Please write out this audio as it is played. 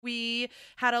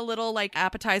had a little like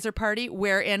appetizer party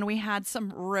wherein we had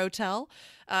some Rotel,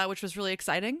 which was really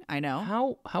exciting. I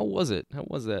know. How was it? How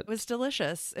was that? It was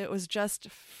delicious. It was just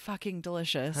fucking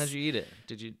delicious. How'd you eat it?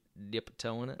 Did you dip a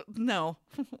toe in it? No.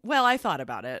 Well, I thought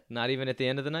about it. Not even at the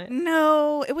end of the night?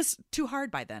 No, it was too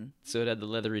hard by then. So it had the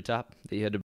leathery top that you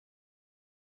had to...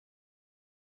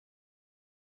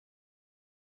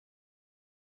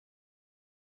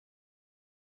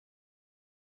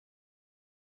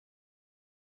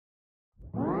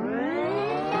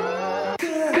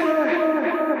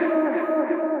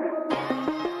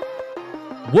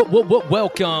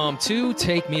 Welcome to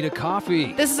Take Me to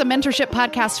Coffee. This is a mentorship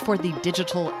podcast for the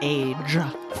digital age.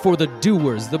 For the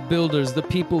doers, the builders, the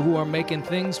people who are making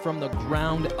things from the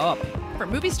ground up. From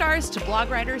movie stars to blog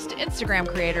writers to Instagram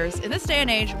creators, in this day and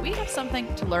age, we have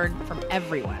something to learn from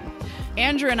everyone.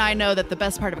 Andrew and I know that the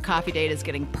best part of a coffee date is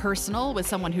getting personal with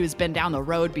someone who's been down the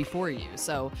road before you.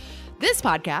 So this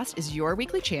podcast is your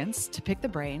weekly chance to pick the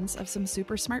brains of some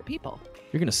super smart people.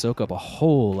 You're going to soak up a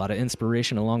whole lot of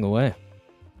inspiration along the way.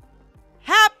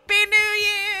 Happy New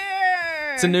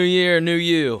Year! It's a new year, new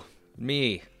you,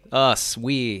 me, us,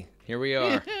 we. Here we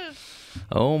are.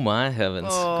 Oh, my heavens.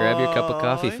 Oh. Grab your cup of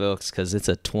coffee, folks, because it's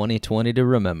a 2020 to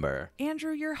remember.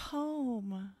 Andrew, you're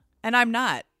home. And I'm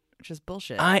not, which is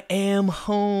bullshit. I am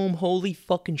home. Holy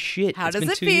fucking shit. How It's does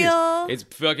been it 2 feel? years.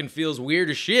 It fucking feels weird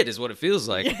as shit is what it feels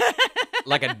like.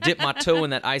 Like I dipped my toe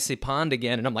in that icy pond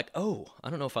again, and I'm like, oh,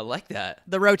 I don't know if I like that.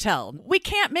 The Rotel. We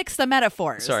can't mix the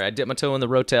metaphors. Sorry, I dipped my toe in the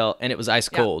Rotel, and it was ice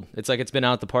cold. It's like it's been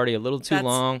out at the party a little too That's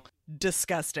long.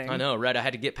 Disgusting. I know, right? I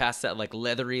had to get past that like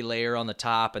leathery layer on the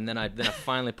top, and then I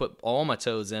finally put all my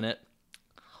toes in it.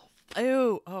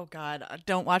 Oh God.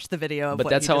 Don't watch the video of But what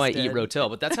that's you how just I eat did.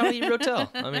 Rotel. But that's how I eat Rotel.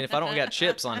 I mean, if I don't got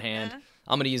chips on hand,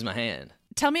 I'm going to use my hand.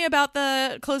 Tell me about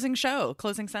the closing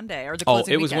Sunday, or the Oh,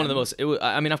 closing it was one of the weekend. most.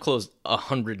 I mean, I've closed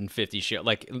 150 shows.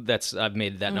 Like I've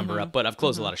made that number up, but I've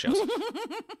closed a lot of shows.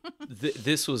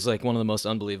 This was like one of the most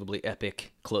unbelievably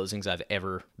epic closings I've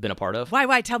ever been a part of.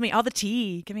 Why? Tell me all the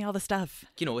tea. Give me all the stuff.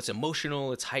 You know, it's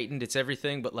emotional, it's heightened, it's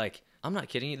everything. But like, I'm not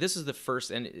kidding you. This is the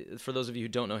first. And for those of you who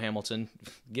don't know Hamilton,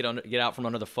 get out from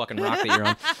under the fucking rock that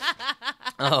you're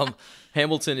on.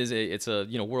 Hamilton is a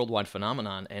worldwide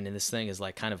phenomenon, and this thing is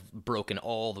like kind of broken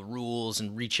all the rules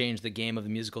and rechanged the game of the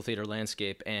musical theater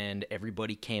landscape, and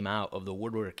everybody came out of the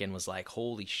woodwork and was like,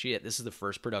 holy shit, this is the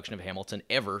first production of Hamilton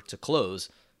ever to close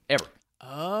ever.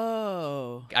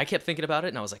 Oh. I kept thinking about it,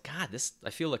 and I was like, God,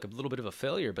 I feel like a little bit of a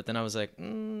failure, but then I was like,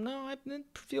 no, I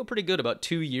feel pretty good about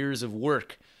 2 years of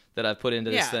work that I've put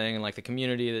into this thing, and like the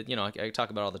community that I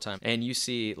talk about all the time. And you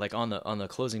see, like on the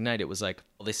closing night, it was like,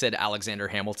 they said Alexander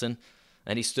Hamilton,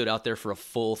 and he stood out there for a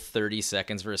full 30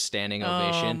 seconds for a standing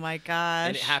ovation. Oh my gosh.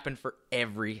 And it happened for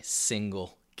every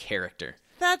single character.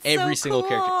 That's every so single cool.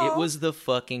 character. It was the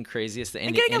fucking craziest thing. I'm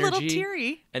And getting the a energy, little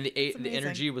teary. And the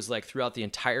energy was like throughout the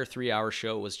entire 3-hour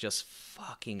show was just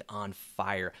fucking on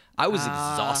fire. I was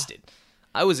exhausted.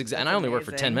 And I only worked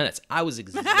for 10 minutes. I was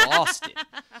exhausted.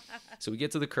 So we get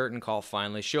to the curtain call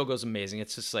finally. Show goes amazing.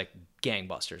 It's just like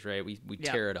gangbusters, right? We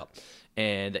tear it up.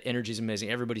 And the energy's amazing.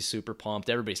 Everybody's super pumped.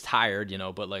 Everybody's tired,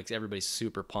 but like everybody's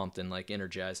super pumped and like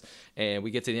energized. And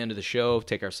we get to the end of the show,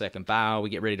 take our second bow. We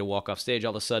get ready to walk off stage. All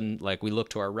of a sudden, like we look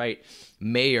to our right,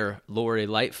 Mayor Lori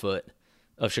Lightfoot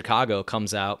of Chicago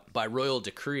comes out by royal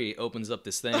decree, opens up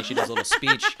this thing. She does a little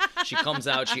speech. She comes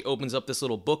out. She opens up this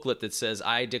little booklet that says,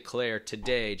 I declare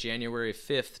today, January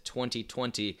 5th,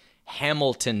 2020,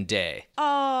 Hamilton Day.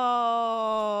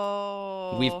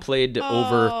 Oh. We've played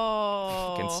over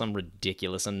some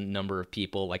ridiculous number of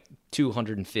people, like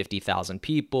 250,000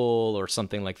 people or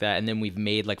something like that. And then we've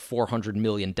made like $400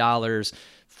 million.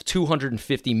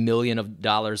 $250 million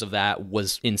of that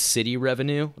was in city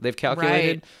revenue, they've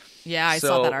calculated. Right. Yeah, I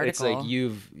saw that article. It's like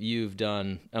you've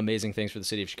done amazing things for the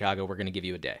city of Chicago. We're going to give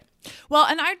you a day. Well,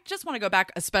 and I just want to go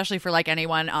back, especially for like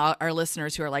anyone, our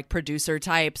listeners who are like producer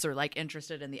types or like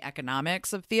interested in the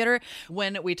economics of theater.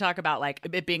 When we talk about like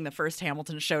it being the first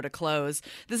Hamilton show to close,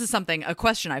 this is a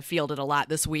question I've fielded a lot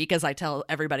this week as I tell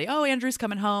everybody, oh, Andrew's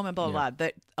coming home and blah, blah, blah.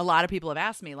 That a lot of people have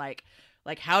asked me like,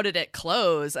 how did it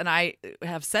close? And I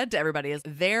have said to everybody is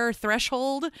their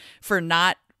threshold for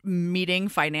not meeting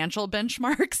financial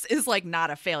benchmarks is like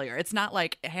not a failure. It's not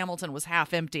like Hamilton was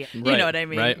half empty. You know what I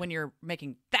mean? Right. When you're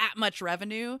making that much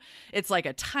revenue, it's like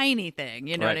a tiny thing.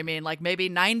 You know Right. what I mean? Like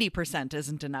maybe 90%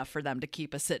 isn't enough for them to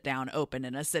keep a sit down open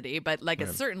in a city, but like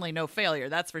it's certainly no failure.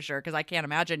 That's for sure. Because I can't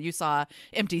imagine you saw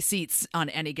empty seats on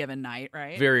any given night,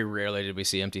 right? Very rarely did we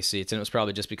see empty seats, and it was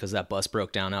probably just because that bus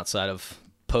broke down outside of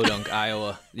Podunk,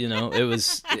 Iowa. You know, it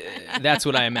was. That's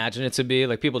what I imagine it to be.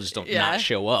 Like people just don't not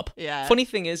show up. Yeah. Funny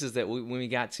thing is that when we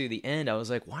got to the end, I was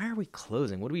like, why are we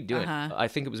closing? What are we doing? I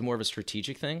think it was more of a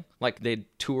strategic thing. Like they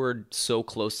toured so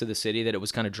close to the city that it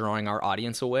was kind of drawing our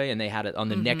audience away, and they had it on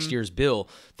the next year's bill.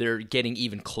 They're getting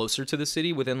even closer to the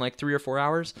city within like 3 or 4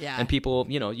 hours. Yeah. And people,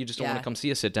 you know, you just don't want to come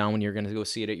see a sit down when you're going to go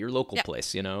see it at your local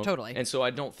place, you know? Totally. And so I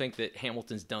don't think that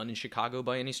Hamilton's done in Chicago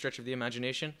by any stretch of the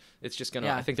imagination. It's just going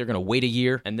to, I think they're going to wait a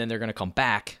year and then they're going to come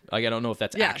back. Like, I don't know if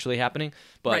that's actually happening,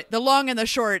 but. Right. The long and the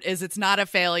short is it's not a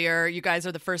failure. You guys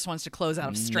are the first ones to close out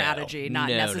of strategy, not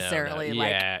necessarily like.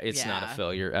 Yeah, it's not a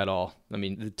failure at all. I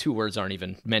mean, the two words aren't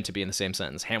even meant to be in the same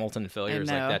sentence. Hamilton and failure is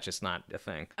like, that's just not a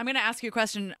thing. I'm going to ask you a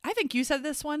question. I think you said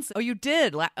this once. Oh, you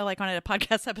did. Like on a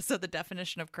podcast episode, the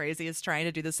definition of crazy is trying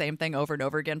to do the same thing over and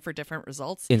over again for different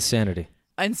results. Insanity.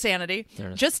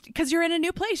 Just because you're in a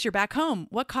new place, you're back home.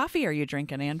 What coffee are you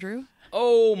drinking, Andrew?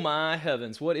 Oh my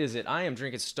heavens, what is it? I am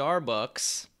drinking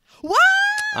Starbucks. What?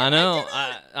 I know.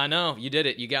 I know. You did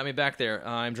it. You got me back there.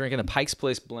 I'm drinking the Pike's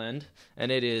Place blend,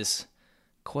 and it is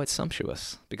quite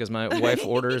sumptuous because my wife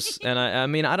orders. And I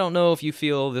mean, I don't know if you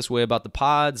feel this way about the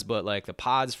pods, but like the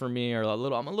pods for me are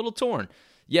I'm a little torn.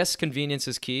 Yes, convenience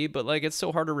is key, but like it's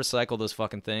so hard to recycle those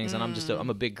fucking things, and I'm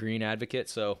a big green advocate,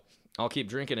 so I'll keep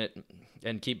drinking it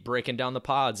and keep breaking down the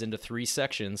pods into 3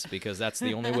 sections because that's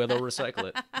the only way they'll recycle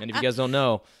it. And if you guys don't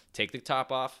know, take the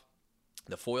top off,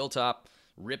 the foil top,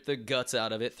 rip the guts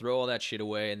out of it, throw all that shit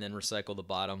away, and then recycle the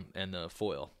bottom and the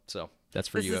foil. So that's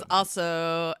for you. This is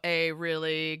also a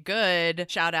really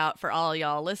good shout out for all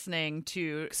y'all listening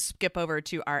to skip over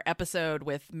to our episode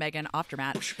with Megan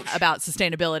Oftermatt about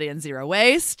sustainability and zero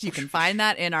waste. You can find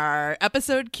that in our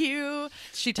episode queue.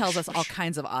 She tells us all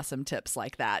kinds of awesome tips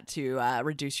like that to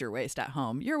reduce your waste at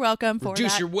home. You're welcome for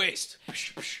Reduce that. your waste.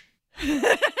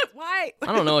 Why?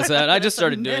 I don't know what's that. I just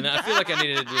started doing that. I feel like I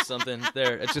needed to do something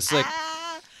there. It's just like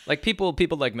people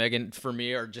like Megan, for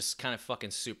me, are just kind of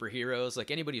fucking superheroes.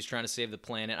 Like anybody who's trying to save the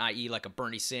planet, i.e. like a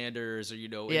Bernie Sanders or, you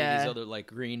know, any of these other like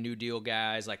Green New Deal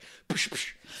guys, like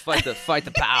fight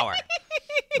the power.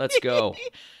 Let's go.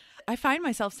 I find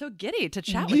myself so giddy to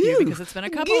chat with you because it's been a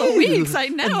couple of weeks. I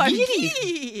know. I'm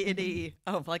giddy.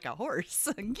 Oh, like a horse.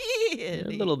 Giddy. A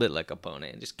little bit like a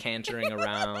pony, just cantering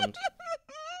around.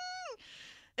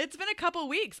 It's been a couple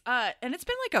weeks, and it's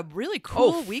been like a really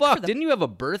cool week. Oh, fuck. Didn't you have a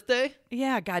birthday?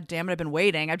 Yeah, God damn it. I've been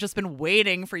waiting. I've just been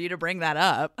waiting for you to bring that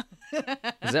up.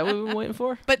 Is that what we've been waiting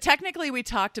for? But technically, we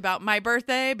talked about my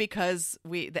birthday because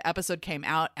the episode came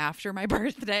out after my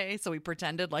birthday, so we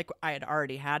pretended like I had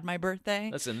already had my birthday.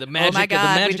 Listen, the magic oh my God, of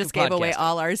the magic we just of gave podcasting. away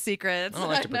all our secrets. I don't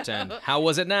like to pretend. How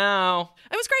was it now?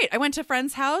 It was great. I went to a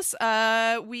friend's house.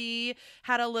 We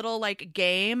had a little like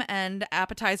game and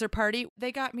appetizer party.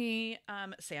 They got me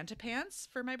Santa pants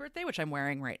for my birthday, which I'm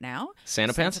wearing right now.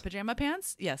 Santa pants? Pajama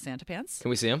pants. Yeah, Santa pants. Can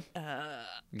we see them?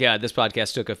 God, this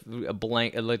podcast took a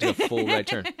full right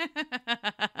turn.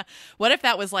 What if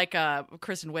that was like a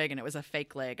Kristen Wiig and it was a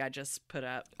fake leg I just put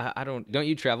up? Don't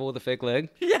you travel with a fake leg?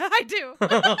 Yeah, I do.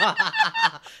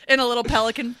 In a little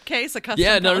pelican case, a custom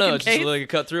pelican it's case. just like a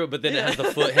cut through it, but then it has the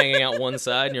foot hanging out one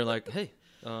side, and you're like, hey,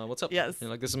 what's up? Yes. You're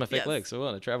like, this is my fake leg, so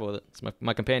what? I travel with it. It's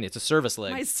my companion. It's a service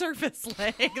leg. My service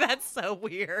leg. That's so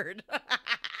weird.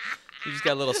 You just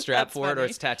got a little strap That's for it, or funny.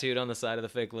 it's tattooed on the side of the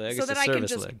fake leg. So it's a that I can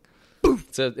service just leg.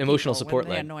 It's an emotional support when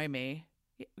they leg. annoy me.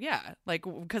 Yeah, like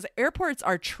because airports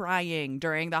are trying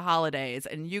during the holidays,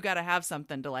 and you got to have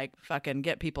something to like fucking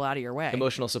get people out of your way.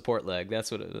 Emotional support leg.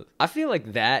 That's what it is. I feel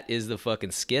like that is the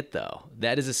fucking skit, though.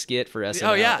 That is a skit for SNL.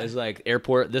 Oh, yeah. It's like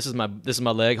airport. This is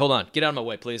my leg. Hold on. Get out of my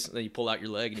way, please. And then you pull out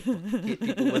your leg and you hit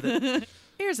people with it.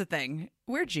 Here's the thing.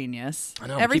 We're genius. I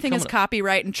know, Everything keep is coming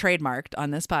copyright and trademarked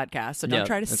on this podcast, so don't Yeah,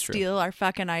 try to that's true. steal our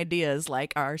fucking ideas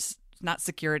like our not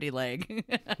security leg.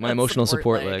 My emotional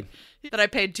support leg. That I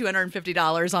paid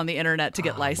 $250 on the internet to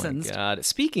get licensed. Oh my God.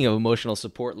 Speaking of emotional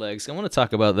support legs, I want to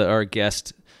talk about our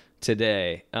guest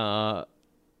today. The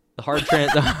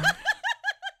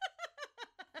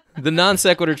non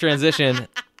sequitur transition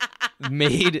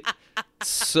made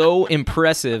so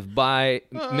impressive by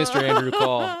Mr. Andrew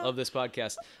Call of this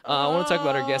podcast. I want to talk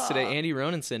about our guest today, Andy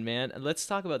Ronenson, man. Let's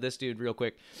talk about this dude real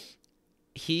quick.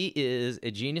 He is a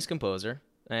genius composer,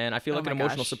 and I feel like an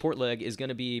emotional support leg is going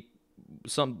to be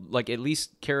some like at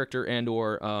least character and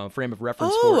or frame of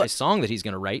reference for a song that he's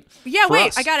going to write. Yeah, for wait,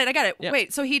 us. I got it. Yeah.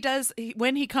 Wait, so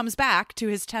when he comes back to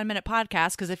his 10-minute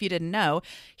podcast, because if you didn't know,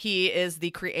 he is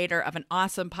the creator of an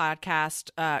awesome podcast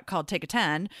called Take a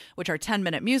 10, which are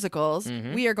 10-minute musicals.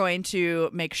 Mm-hmm. We are going to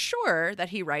make sure that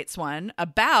he writes one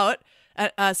about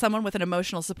Someone with an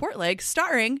Emotional Support Leg,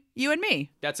 starring you and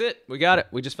me. That's it. We got it.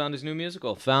 We just found his new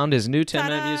musical. Found his new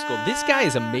 10-minute musical. This guy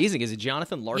is amazing. He's a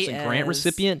Jonathan Larson Grant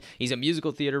recipient. He's a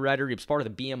musical theater writer. He was part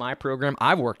of the BMI program.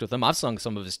 I've worked with him. I've sung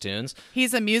some of his tunes.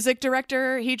 He's a music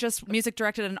director. He just music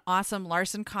directed an awesome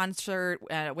Larson concert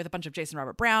with a bunch of Jason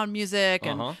Robert Brown music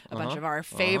and a bunch of our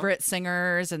favorite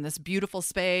singers in this beautiful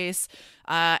space.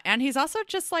 And he's also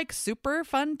just like super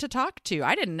fun to talk to.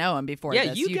 I didn't know him before. Yeah,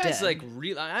 this. you guys did. like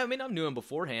really. I mean, I knew him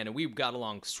beforehand, and we got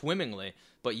along swimmingly.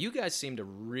 But you guys seem to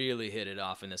really hit it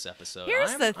off in this episode.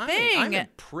 Here's the thing. I'm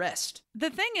impressed. The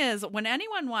thing is, when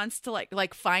anyone wants to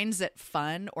like finds it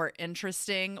fun or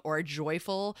interesting or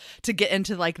joyful to get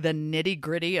into like the nitty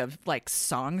gritty of like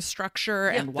song structure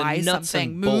and why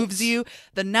something moves you,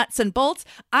 the nuts and bolts,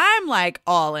 I'm like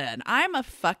all in. I'm a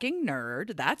fucking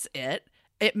nerd. That's it.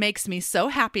 It makes me so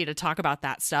happy to talk about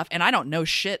that stuff. And I don't know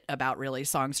shit about really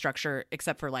song structure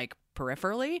except for like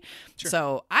peripherally. Sure.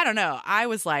 So I don't know. I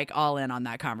was like all in on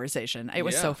that conversation. It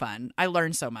was so fun. I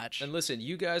learned so much. And listen,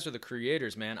 you guys are the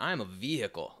creators, man. I'm a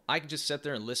vehicle. I can just sit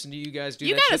there and listen to you guys do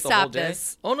you that shit the whole day.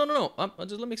 This. Oh, no.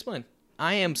 Just let me explain.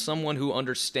 I am someone who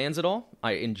understands it all.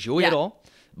 I enjoy it all.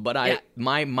 But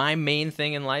my main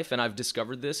thing in life, and I've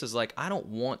discovered this, is like I don't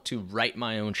want to write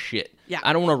my own shit. Yeah.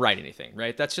 I don't want to write anything,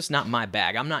 right? That's just not my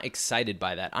bag. I'm not excited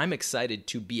by that. I'm excited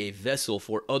to be a vessel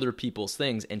for other people's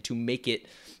things and to make it,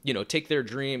 take their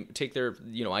dream, take their,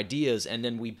 ideas, and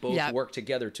then we both work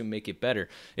together to make it better.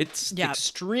 It's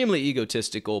extremely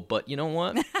egotistical, but you know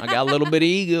what? I got a little bit of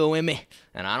ego in me,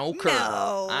 and I don't care.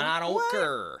 And I don't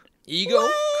care. Ego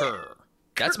Kerr.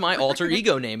 That's my alter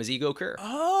ego name is Ego Kerr.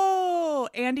 Oh,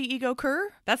 Andy Ego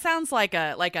Kerr? That sounds like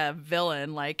a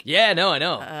villain. Like I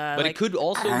know. But it could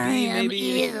also be maybe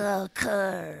Ego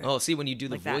Kerr. Oh, see, when you do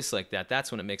the voice like that,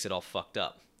 that's when it makes it all fucked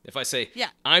up. If I say,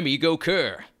 I'm Ego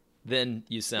Kerr, then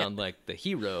you sound like the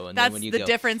hero. And that's then when you the go,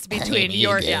 difference between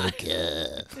your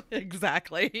Kerr.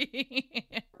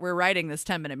 Exactly. We're writing this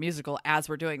 10-minute musical as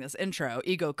we're doing this intro.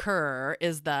 Ego Kerr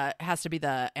has to be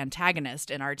the antagonist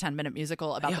in our 10-minute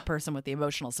musical about the person with the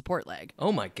emotional support leg.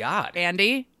 Oh my God.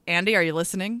 Andy, are you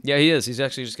listening? Yeah, he is. He's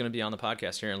actually just going to be on the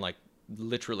podcast here in like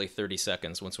literally 30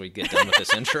 seconds once we get done with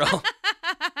this intro.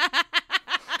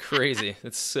 Crazy.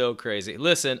 It's so crazy.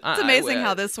 Listen, it's amazing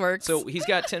how this works. So he's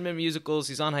got 10-minute musicals.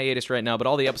 He's on hiatus right now, but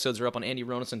all the episodes are up on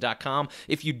AndyRoninson.com.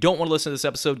 If you don't want to listen to this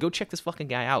episode, go check this fucking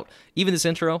guy out. Even this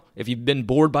intro, if you've been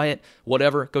bored by it,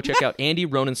 whatever, go check out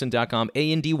AndyRoninson.com,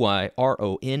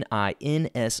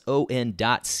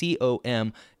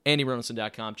 AndyRoninson.com.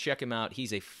 AndyRoninson.com. Check him out.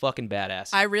 He's a fucking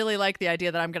badass. I really like the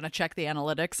idea that I'm going to check the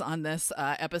analytics on this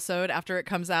episode after it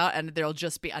comes out, and there'll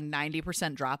just be a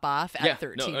 90% drop off at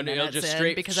 13 minutes just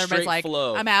in because everybody's like,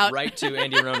 flow I'm out. Right to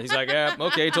Andy Ronan. He's like,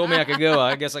 okay, told me I could go.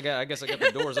 I guess I got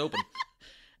the doors open.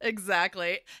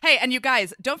 Exactly. Hey, and you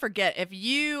guys, don't forget, if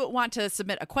you want to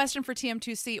submit a question for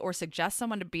TM2C or suggest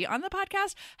someone to be on the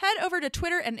podcast, head over to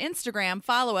Twitter and Instagram.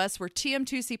 Follow us. We're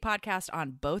TM2C Podcast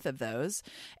on both of those.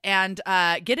 And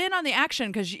get in on the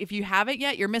action, because if you haven't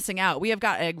yet, you're missing out. We have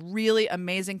got a really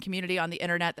amazing community on the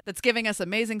internet that's giving us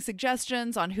amazing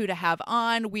suggestions on who to have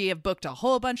on. We have booked a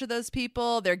whole bunch of those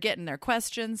people. They're getting their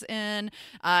questions in,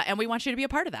 and we want you to be a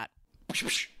part of that.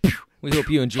 We hope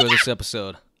you enjoy this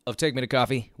episode of Take Me to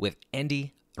Coffee with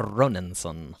Andy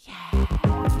Roninson.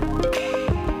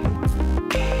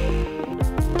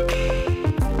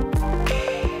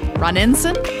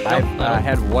 Roninson? I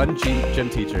had one gym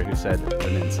teacher who said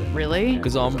Roninson. Really?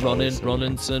 Because I'm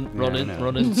Roninson.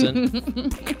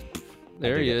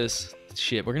 There he is.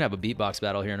 Shit, we're going to have a beatbox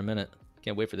battle here in a minute.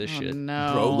 Can't wait for this shit.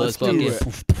 No. Bro, let's do it.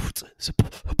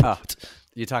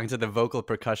 You're talking to the vocal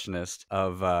percussionist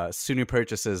of Sunu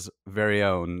Purchase's very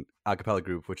own a cappella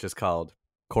group, which is called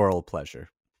Choral Pleasure.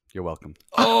 You're welcome.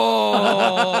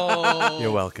 Oh!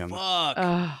 You're welcome. Fuck.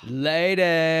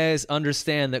 Ladies,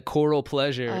 understand that Choral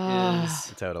Pleasure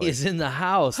is in the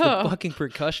house. The fucking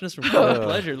percussionist from Choral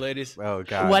Pleasure, ladies. Oh,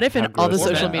 God. What if in all the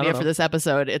social that? media for this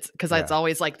episode, it's because it's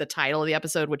always like the title of the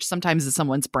episode, which sometimes is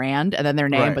someone's brand and then their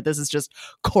name, but this is just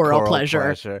Choral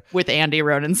Pleasure with Andy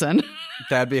Roninson.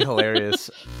 That'd be hilarious.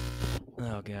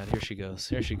 Oh, God, here she goes.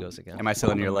 Here she goes again. Am I still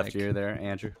in your left ear there,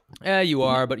 Andrew? Yeah, you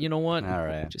are, but you know what? All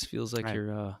right. It just feels like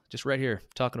you're just right here,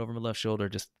 talking over my left shoulder,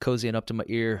 just cozying up to my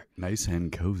ear. Nice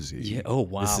and cozy. Yeah. Oh,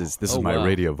 wow. This is my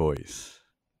radio voice.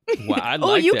 Wow, I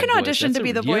like you that can voice. audition to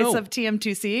be the voice of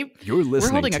TM2C. You're listening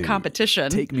We're holding to a competition.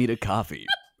 Take Me to Coffee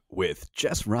with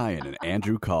Jess Ryan and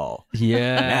Andrew Call.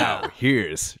 Yeah. Now,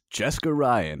 here's Jessica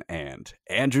Ryan and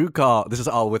Andrew Call. This is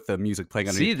all with the music playing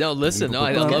See, underneath. no, listen, no,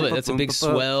 I love it. That's a big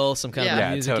swell, some kind Yeah.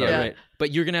 of music. totally. Yeah, right.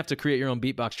 But you're gonna have to create your own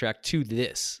beatbox track to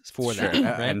this for Sure,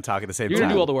 that, right? and talk at the same You're time.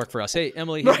 gonna do all the work for us. Hey,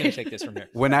 Emily, who's gonna take this from here?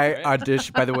 When I Right?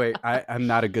 audition, by the way, I'm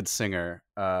not a good singer.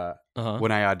 Uh-huh.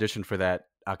 When I auditioned for that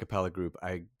a cappella group,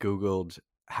 I Googled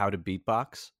how to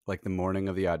beatbox like the morning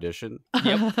of the audition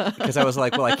Yep. because I was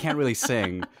like, well, I can't really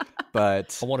sing,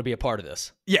 but I want to be a part of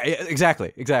this. yeah,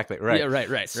 exactly, right. Yeah,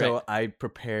 right. So I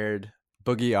prepared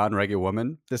Boogie on Reggae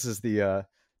Woman. This is the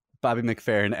Bobby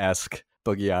McFerrin-esque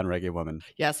Boogie on Reggae Woman.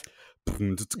 Yes.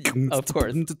 Of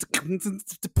course.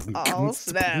 Oh,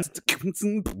 snap.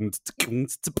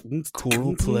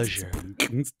 Choral pleasure.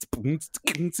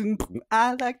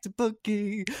 I like to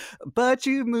boogie, but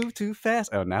you move too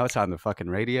fast. Oh, now it's on the fucking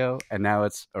radio, and now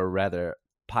it's, or rather,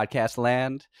 podcast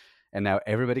land, and now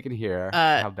everybody can hear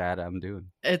how bad I'm doing.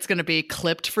 It's going to be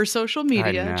clipped for social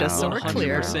media, know. just so we're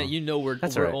clear. 100%. You know we're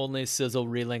That's all right. only sizzle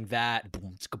reeling that.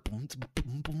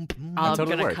 I'm totally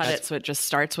going to works. cut it so it just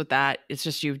starts with that. It's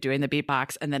just you doing the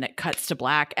beatbox, and then it cuts to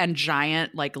black and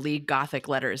giant, like, lead gothic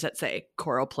letters that say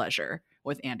Choral Pleasure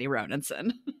with Andy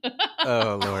Ronenson.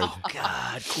 Oh, Lord.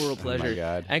 God, choral pleasure. Oh, my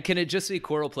God. And can it just be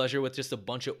choral pleasure with just a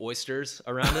bunch of oysters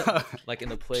around it? Like in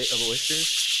the plate of oysters?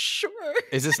 Sure.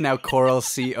 Is this now Coral,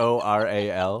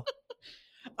 Coral?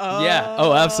 Yeah.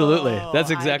 Oh, absolutely.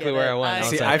 That's I exactly get where it. I went. I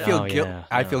See, was I like, feel oh, yeah,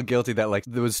 I yeah. feel guilty that like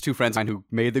there was two friends of mine who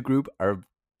made the group are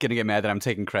gonna get mad that I'm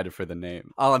taking credit for the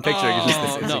name. All I'm picturing is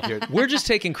just this no, insecure. we're just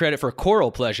taking credit for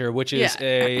Choral Pleasure, which is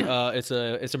Yeah. it's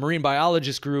a marine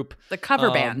biologist group. The cover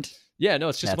Um, band. Yeah, no,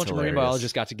 it's just That's a bunch of marine hilarious.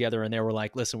 biologists got together and they were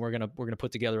like, listen, we're gonna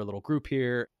put together a little group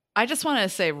here. I just want to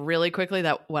say really quickly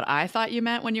that what I thought you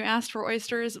meant when you asked for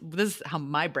oysters, this is how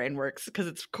my brain works because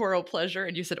it's choral pleasure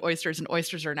and you said oysters and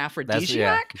oysters are an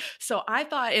aphrodisiac. So I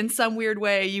thought in some weird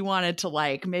way you wanted to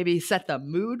like maybe set the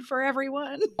mood for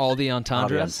everyone. All the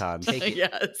entendres. entendres. Take it,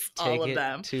 Yes, all take of it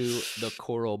them. to the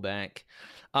Choral Bank.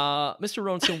 Mr.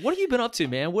 Ronson, what have you been up to,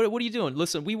 man? What are you doing?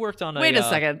 Listen, we worked on Wait a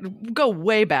second. Go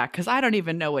way back because I don't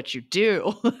even know what you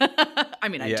do. I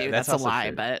mean, I Yeah, do. that's That's a also lie,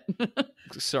 true. but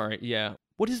Sorry, yeah.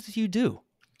 What is it you do?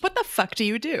 what the fuck do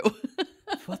you do?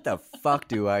 What the fuck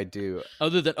do I do?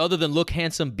 Other than look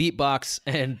handsome, beatbox,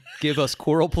 and give us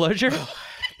choral pleasure?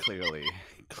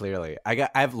 Clearly. I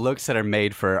have looks that are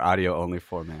made for audio only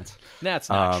formats. That's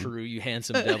not true, you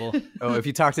handsome devil. Oh, if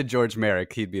you talk to George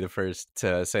Merrick, he'd be the first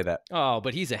to say that. Oh,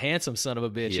 but he's a handsome son of a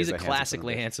bitch. He He's is a a handsome classically son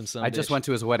of a bitch. handsome son of I a just bitch. went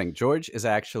to his wedding. George is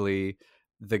actually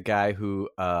the guy who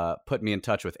put me in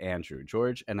touch with Andrew.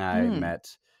 George and I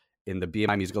met in the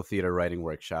BMI Musical Theater Writing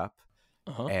Workshop.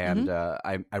 Uh-huh. And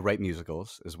I write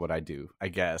musicals is what I do, I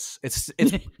guess. It's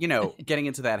getting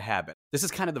into that habit. This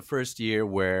is kind of the first year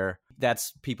where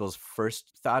that's people's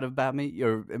first thought about me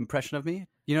or impression of me.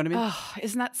 You know what I mean? Oh,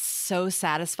 isn't that so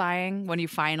satisfying when you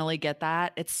finally get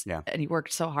that? And you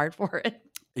worked so hard for it.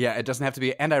 Yeah, it doesn't have to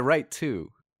be. And I write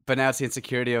too. But now it's the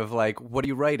insecurity of like, what are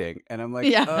you writing? And I'm like,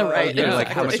 Yeah, oh, right. you know, Yeah, like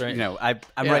how much, right. you know, I'm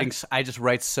Yeah. writing. I just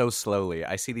write so slowly.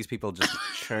 I see these people just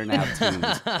churn out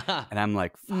tunes, and I'm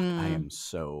like, fuck, I am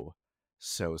so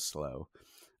slow.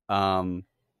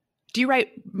 Do you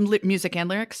write music and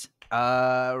lyrics?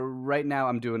 Right now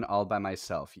I'm doing all by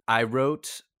myself. I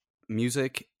wrote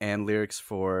music and lyrics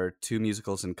for 2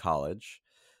 musicals in college,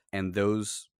 and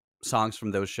those songs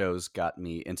from those shows got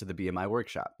me into the BMI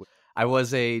workshop. I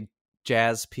was a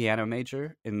jazz piano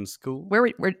major in school. Where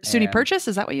SUNY And- Purchase?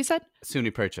 Is that what you said?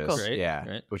 SUNY Purchase, Cool. Great, yeah,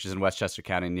 great. which is in Westchester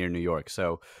County near New York.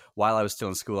 So while I was still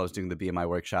in school, I was doing the BMI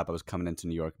workshop. I was coming into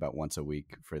New York about once a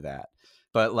week for that.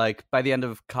 But like by the end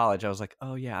of college, I was like,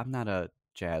 oh yeah, I'm not a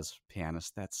jazz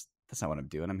pianist. That's not what I'm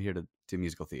doing. I'm here to do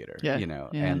musical theater, Yeah, yeah.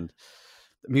 yeah. And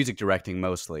music directing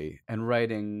mostly, and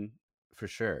writing for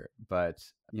sure. But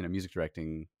music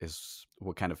directing is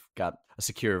what kind of got a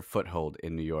secure foothold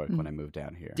in New York when I moved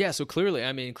down here. Yeah, so clearly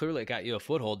it got you a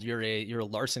foothold. You're a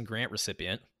Larson Grant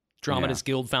recipient, Dramatist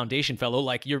Guild Foundation fellow.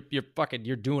 Like you're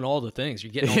doing all the things.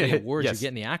 You're getting all the awards. Yes.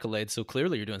 You're getting the accolades. So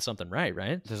clearly you're doing something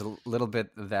right? There's a little bit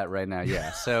of that right now,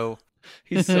 yeah. So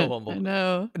He's so humble.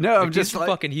 No. no, I'm Like, just these are like,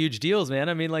 fucking huge deals, man.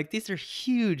 I mean, like these are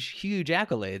huge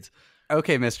accolades.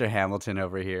 okay, Mr. Hamilton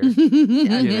over here. Yeah,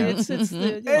 I mean, know. it's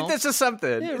It's just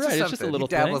something. yeah, It's right. just It's just a something. little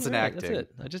He dabbles thing. in Right, acting. That's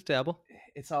it. I just dabble.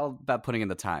 It's all about putting in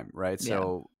the time, right? Yeah.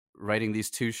 So writing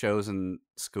these 2 shows in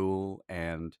school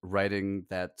and writing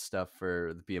that stuff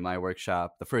for the BMI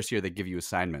workshop. The first year they give you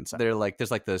assignments. There's like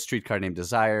the Streetcar Named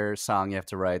Desire song you have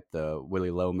to write, the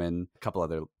Willie Loman, a couple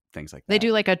other things like that. They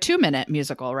do like a 2-minute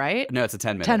musical, right? No, it's a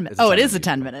 10 minute. 10 minutes. It's a Oh, it is a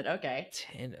 10-minute 10-minute. Okay.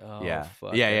 Oh, Yeah.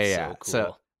 fuck, Yeah, that's yeah. So cool.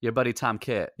 So Your buddy Tom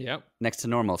Kitt, Yep. Next to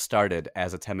Normal, started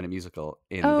as a 10-minute musical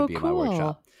in Oh, the BMI cool.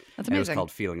 workshop. That's And it was amazing.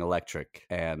 called Feeling Electric.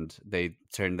 And they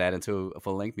turned that into a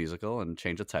full-length musical and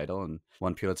changed the title and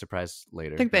won Pulitzer Prize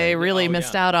later. I think they right? really Oh,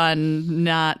 missed yeah. out on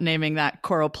not naming that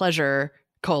Choral Pleasure,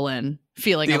 Feeling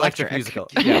The Electric. musical.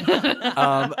 Yeah.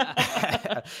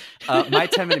 My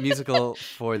 10-minute musical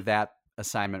for that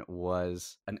assignment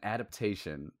was an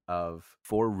adaptation of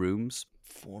Four Rooms.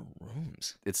 4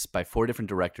 Rooms. It's by 4 different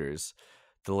directors,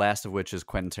 the last of which is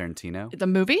Quentin Tarantino. The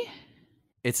movie?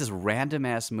 It's this random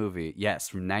ass movie, yes,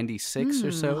 from '96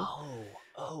 or so.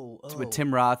 Oh. It's with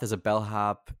Tim Roth as a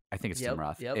bellhop. I think it's Yep, Tim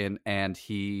Roth. yep. And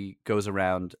he goes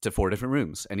around to 4 different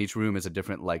rooms, and each room is a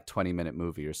different, like, 20-minute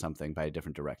movie or something by a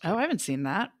different director. Oh, I haven't seen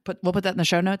that. We'll put that in the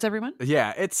show notes, everyone.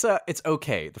 Yeah, it's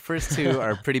okay. The first 2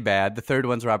 are pretty bad. The third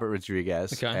one's Robert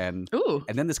Rodriguez. Okay. And Ooh.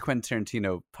 then this Quentin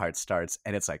Tarantino part starts,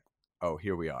 and it's like, oh,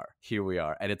 here we are.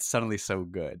 And it's suddenly so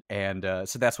good. And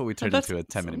so that's what we turned That's into a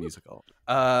 10-minute awesome. musical.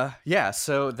 Yeah,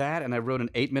 so that, and I wrote an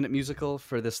 8-minute musical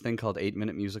for this thing called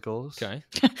 8-Minute Musicals. Okay.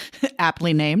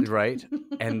 Aptly named. Right.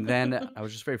 And then I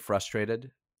was just very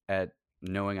frustrated at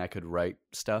knowing I could write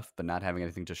stuff, but not having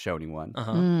anything to show anyone.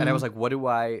 Uh-huh. And I was Mm. like, what do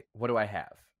I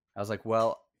have? I was like,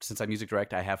 well, since I music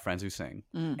direct, I have friends who sing,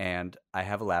 Mm. and I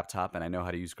have a laptop, and I know how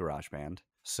to use GarageBand.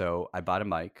 So I bought a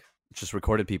mic, just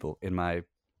recorded people in my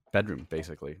bedroom,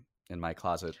 basically, in my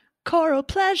closet. Choral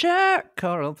Pleasure.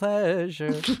 Choral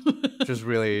pleasure. Which was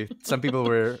really, some people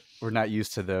were not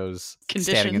used to those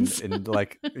standing Conditions. in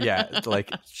like, yeah, like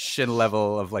shin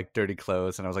level of like dirty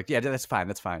clothes. And I was like, yeah, that's fine.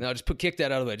 No, just kick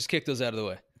that out of the way. Just kick those out of the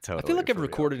way. Totally. I feel like I've for real.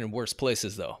 recorded in worse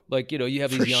places though. Like, you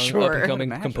have these For young sure. up and coming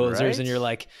Imagine, composers right? and you're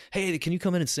like, hey, can you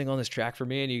come in and sing on this track for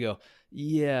me? And you go,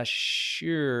 yeah,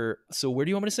 sure. So where do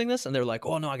you want me to sing this? And they're like,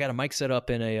 oh no, I got a mic set up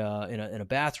in a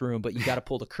bathroom, but you got to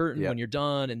pull the curtain Yep. when you're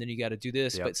done, and then you got to do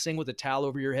this, Yep. but sing with a towel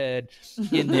over your head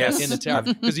in the Yes. in the tower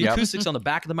because the Yep. acoustics on the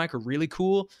back of the mic are really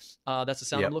cool. That's the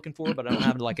sound Yep. I'm looking for, but I don't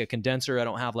have like a condenser. I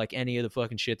don't have like any of the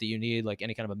fucking shit that you need, like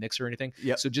any kind of a mixer or anything.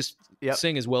 Yep. So just Yep.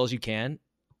 sing as well as you can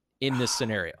in this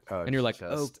scenario. Oh, And you're like,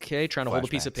 just okay, trying to hold a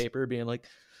piece of flashbacks. paper, being like,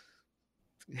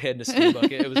 head in a steam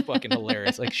bucket. It was fucking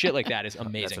hilarious. Like shit like that is That's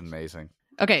amazing. amazing.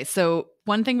 Okay, so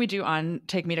one thing we do on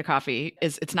Take Me to Coffee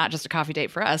is it's not just a coffee date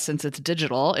for us since it's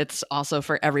digital. It's also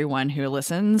for everyone who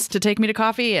listens to Take Me to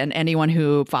Coffee and anyone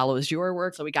who follows your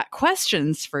work. So we got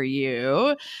questions for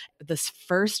you. This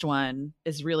first one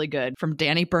is really good from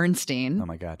Danny Bernstein. Oh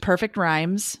my God. Perfect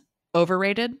rhymes,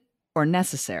 overrated or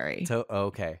necessary? So,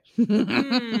 okay.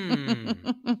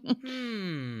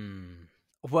 Hmm.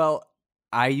 Well,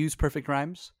 I use perfect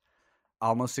rhymes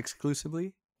almost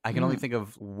exclusively. I can only Mm. think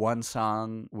of one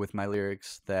song with my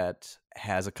lyrics that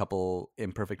has a couple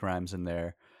imperfect rhymes in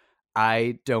there.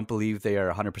 I don't believe they are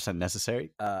 100%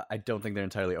 necessary. I don't think they're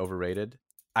entirely overrated.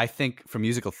 I think for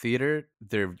musical theater,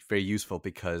 they're very useful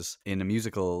because in a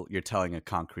musical, you're telling a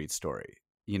concrete story.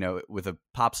 You know, with a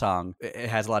pop song, it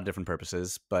has a lot of different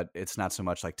purposes, but it's not so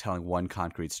much like telling one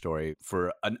concrete story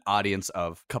for an audience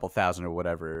of a couple thousand or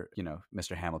whatever, you know,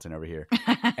 Mr. Hamilton over here.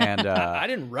 And I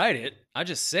didn't write it. I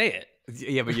just say it.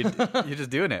 yeah, but you're just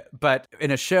doing it. But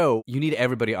in a show, you need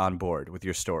everybody on board with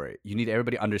your story. You need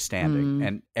everybody understanding. Mm.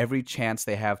 And every chance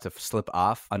they have to slip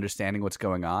off understanding what's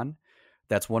going on,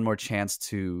 that's one more chance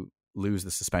to lose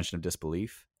the suspension of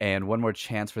disbelief and one more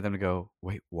chance for them to go,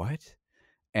 wait, what?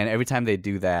 And every time they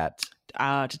do that,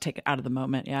 To take it out of the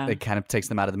moment, yeah. it kind of takes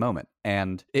them out of the moment.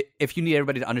 And if you need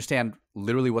everybody to understand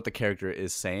literally what the character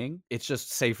is saying, it's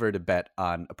just safer to bet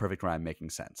on a perfect rhyme making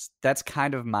sense. That's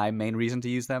kind of my main reason to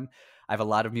use them. I have a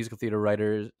lot of musical theater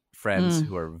writers, friends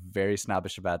who are very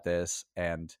snobbish about this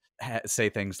and say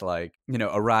things like, you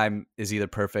know, a rhyme is either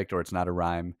perfect or it's not a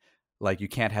rhyme. Like you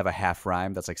can't have a half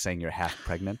rhyme. That's like saying you're half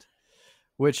pregnant.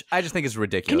 Which I just think is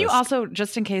ridiculous. Can you also,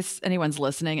 just in case anyone's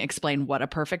listening, explain what a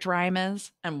perfect rhyme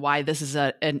is and why this is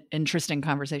an interesting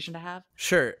conversation to have?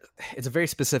 Sure. It's a very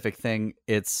specific thing.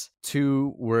 It's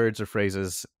 2 words or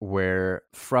phrases where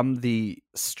from the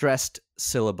stressed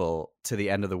syllable to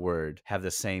the end of the word have the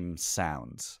same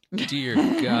sounds. Dear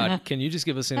God, can you just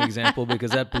give us an example?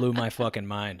 Because that blew my fucking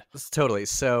mind. Totally.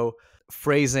 So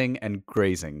phrasing and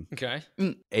grazing, Okay.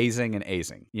 azing and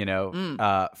azing, you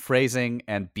know, phrasing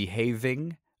and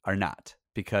behaving are not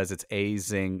because it's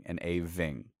azing and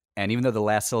aving. And even though the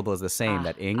last syllable is the same,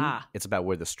 that ing, it's about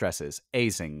where the stress is.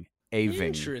 Azing,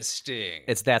 aving. Interesting.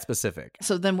 It's that specific.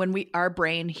 So then when our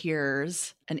brain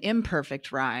hears an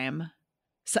imperfect rhyme,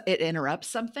 it interrupts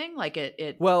something, like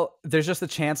it. Well, there's just the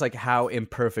chance, like, how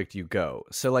imperfect you go.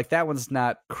 So, like, that one's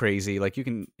not crazy. Like, you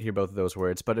can hear both of those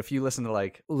words. But if you listen to,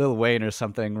 like, Lil Wayne or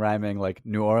something rhyming, like,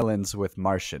 New Orleans with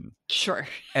Martian, Sure.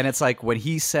 and it's like when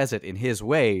he says it in his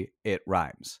way, it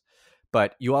rhymes.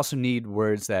 But you also need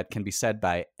words that can be said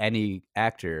by any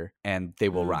actor, and they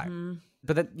will rhyme.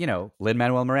 But then, you know,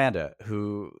 Lin-Manuel Miranda,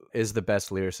 who is the best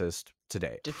lyricist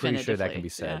today. Pretty sure that can be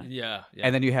said. Yeah.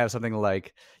 And then you have something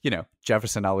like, you know,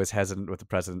 Jefferson always hesitant with the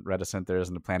president, reticent there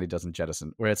isn't a plan he doesn't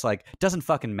jettison, where it's like, doesn't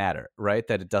fucking matter, right?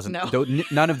 That it doesn't, No.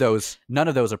 none of those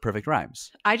are perfect rhymes.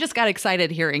 I just got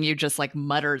excited hearing you just like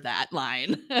mutter that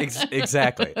line.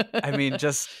 Exactly. I mean,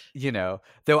 just, you know,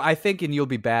 though I think in You'll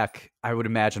Be Back, I would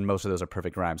imagine most of those are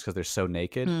perfect rhymes because they're so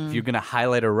naked. If you're going to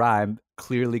highlight a rhyme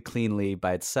clearly, cleanly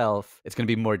by itself, it's going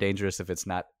to be more dangerous if it's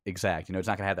not exact. You know, it's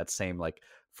not going to have that same like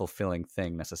fulfilling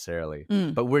thing necessarily.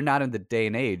 But we're not in the day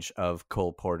and age of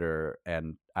Cole Porter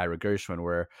and Ira Gershwin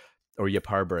or Yip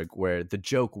Harburg, where the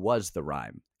joke was the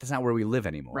rhyme. That's not where we live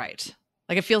anymore. Right.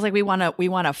 Like it feels like we want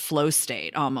a flow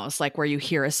state almost, like where you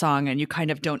hear a song and you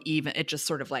kind of don't even, it just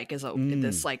sort of like is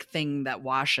this like thing that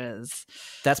washes.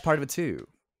 That's part of it too.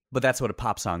 But that's what a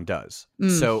pop song does.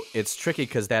 So it's tricky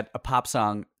because a pop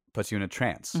song puts you in a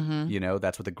trance. You know,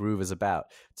 that's what the groove is about,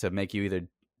 to make you either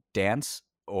dance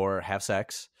or have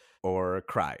sex or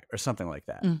cry or something like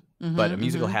that. But a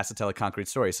musical has to tell a concrete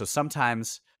story. So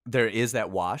sometimes there is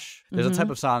that wash. There's a type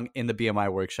of song in the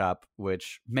BMI workshop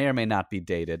which may or may not be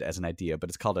dated as an idea, but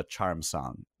it's called a charm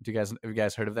song. Have you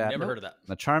guys heard of that? Never heard of that.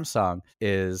 The charm song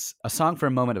is a song for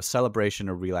a moment of celebration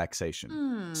or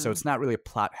relaxation. So it's not really a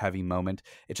plot heavy moment.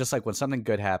 It's just like when something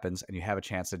good happens and you have a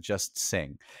chance to just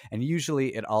sing. And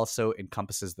usually it also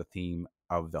encompasses the theme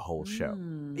of the whole show.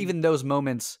 Even those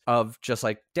moments of just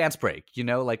like dance break, you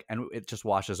know, like, and it just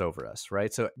washes over us,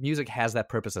 right? So music has that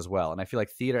purpose as well. And I feel like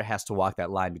theater has to walk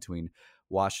that line between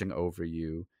washing over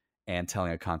you and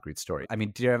telling a concrete story. I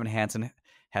mean, Dear Evan Hansen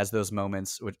has those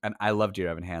moments, and I love Dear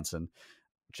Evan Hansen.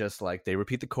 Just like they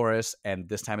repeat the chorus, and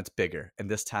this time it's bigger, and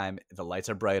this time the lights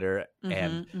are brighter,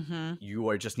 and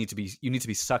you need to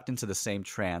be sucked into the same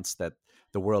trance that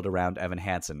the world around Evan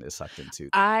Hansen is sucked into.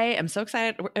 I am so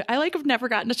excited. I like have never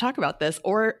gotten to talk about this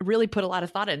or really put a lot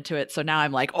of thought into it. So now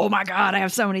I'm like, oh my God, I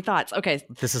have so many thoughts. Okay.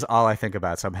 This is all I think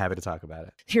about, so I'm happy to talk about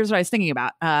it. Here's what I was thinking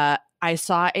about. I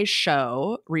saw a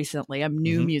show recently, a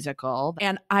new musical,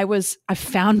 and I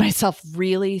found myself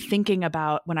really thinking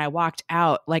about when I walked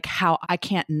out, like how I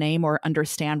can't name or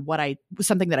understand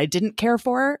something that I didn't care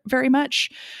for very much,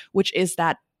 which is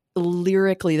that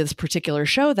lyrically, this particular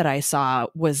show that I saw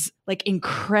was like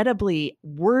incredibly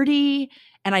wordy.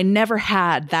 And I never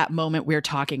had that moment we're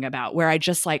talking about where I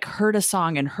just like heard a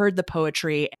song and heard the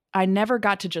poetry. I never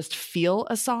got to just feel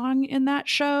a song in that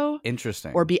show.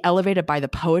 Interesting. Or be elevated by the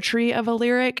poetry of a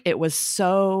lyric. It was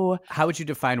so... How would you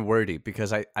define wordy?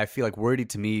 Because I feel like wordy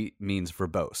to me means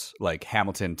verbose. Like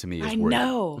Hamilton to me is wordy. I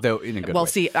know. Though in a good way.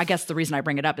 See, I guess the reason I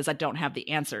bring it up is I don't have the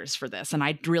answers for this. And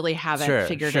I really haven't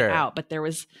figured it out. But there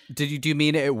was... Do you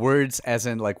mean it words as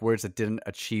in like words that didn't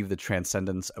achieve the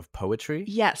transcendence of poetry?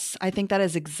 Yes, I think that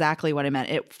is exactly what I meant.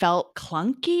 It felt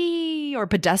clunky or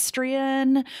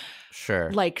pedestrian.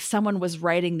 Sure. Like someone was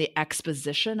writing the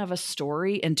exposition of a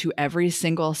story into every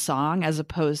single song as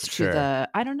opposed to the,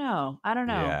 I don't know.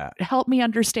 Yeah. Help me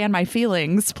understand my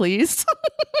feelings, please.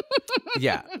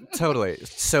 Yeah, totally.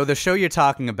 So the show you're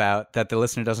talking about that the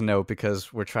listener doesn't know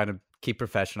because we're trying to keep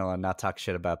professional and not talk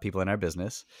shit about people in our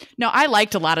business. No, I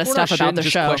liked a lot of stuff about the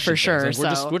show for sure.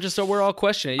 We're all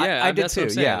questioning. Yeah, I did too.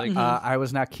 Yeah, I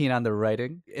was not keen on the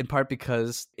writing, in part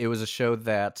because it was a show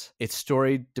that its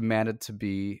story demanded to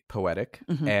be poetic,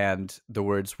 and the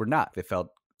words were not. They felt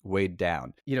weighed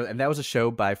down. You know, and that was a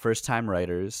show by first-time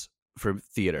writers for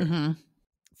theater.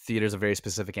 Theater is a very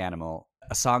specific animal.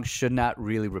 A song should not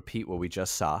really repeat what we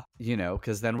just saw, you know,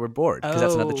 because then we're bored. Because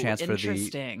that's another chance for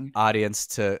the audience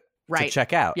to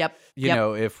check out. Yep. You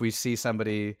know, if we see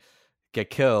somebody get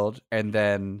killed and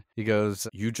then he goes,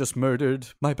 "You just murdered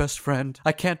my best friend.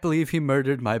 I can't believe he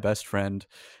murdered my best friend."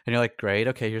 And you're like, great,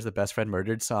 okay, here's the best friend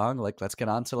murdered song. Like, let's get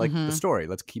on to like the story.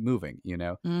 Let's keep moving, you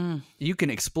know? You can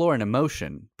explore an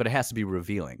emotion, but it has to be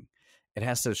revealing. It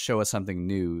has to show us something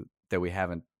new that we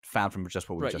haven't found from just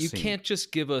what we've just seen. You can't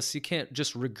just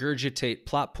regurgitate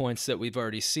plot points that we've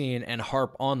already seen and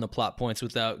harp on the plot points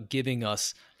without giving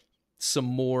us some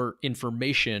more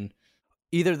information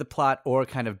either the plot or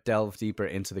kind of delve deeper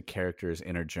into the character's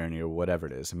inner journey or whatever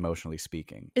it is, emotionally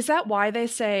speaking. Is that why they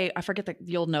say, I forget that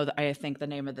you'll know that I think the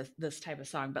name of this type of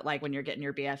song, but like when you're getting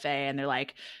your BFA and they're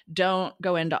like, don't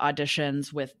go into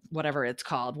auditions with whatever it's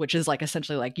called, which is like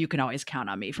essentially like You Can Always Count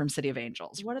on Me from City of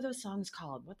Angels. What are those songs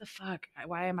called? What the fuck?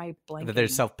 Why am I blanking? That they're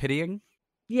self-pitying?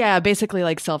 Yeah, basically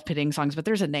like self-pitying songs, but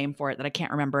there's a name for it that I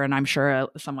can't remember, and I'm sure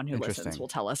someone who listens will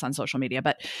tell us on social media.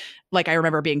 But like I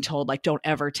remember being told like don't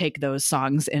ever take those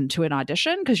songs into an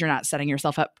audition because you're not setting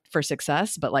yourself up for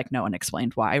success, but like no one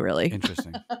explained why really.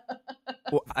 Interesting.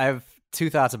 Well, I have two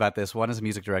thoughts about this. One as a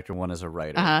music director, one as a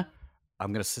writer. Uh-huh.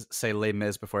 I'm going to say Les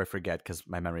Mis before I forget because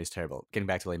my memory is terrible. Getting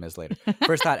back to Les Mis later.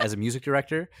 First thought, as a music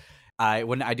director,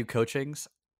 when I do coachings,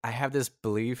 I have this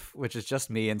belief, which is just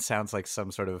me and sounds like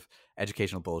some sort of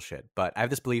educational bullshit, but I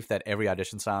have this belief that every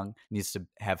audition song needs to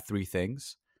have three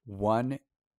things. One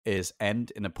is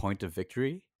end in a point of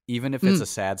victory. Even if it's a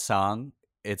sad song,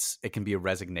 it can be a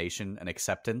resignation, an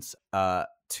acceptance.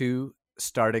 Two,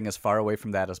 starting as far away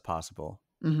from that as possible.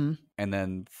 Mm-hmm. And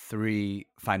then three,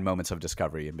 find moments of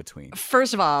discovery in between.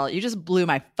 First of all, you just blew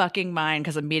my fucking mind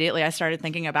because immediately I started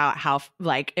thinking about how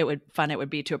like it would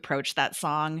be to approach that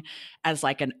song as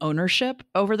like an ownership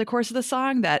over the course of the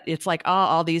song, that it's like, oh,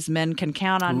 all these men can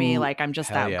count on me, like I'm just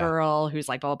that girl who's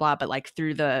like blah, blah, blah. But like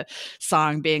through the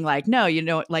song being like, no, you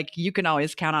know, like you can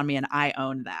always count on me and I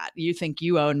own that. You think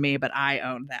you own me, but I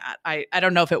own that. I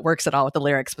don't know if it works at all with the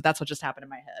lyrics, but that's what just happened in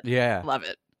my head. Yeah. Love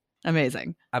it.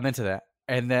 Amazing. I'm into that.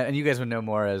 And you guys would know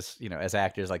more as, you know, as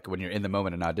actors, like when you're in the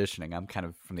moment and auditioning. I'm kind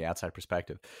of from the outside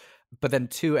perspective. But then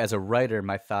two, as a writer,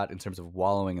 my thought in terms of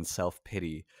wallowing in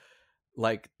self-pity,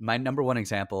 like my number one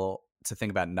example to think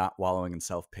about not wallowing in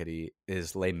self-pity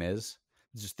is Les Mis.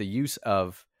 Just the use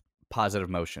of positive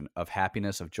emotion, of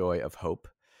happiness, of joy, of hope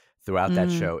throughout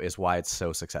that show is why it's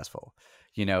so successful.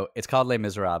 You know, it's called Les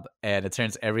Miserables, and it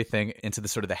turns everything into the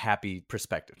sort of the happy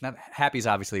perspective. Now, happy is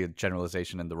obviously a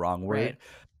generalization and the wrong word. Right.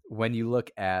 When you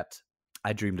look at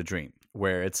I Dreamed a Dream,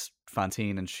 where it's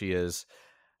Fantine and she is,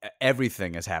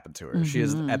 everything has happened to her. Mm-hmm. She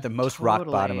is at the most rock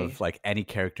bottom of like any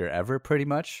character ever, pretty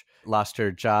much. Lost her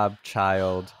job,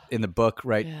 child, in the book,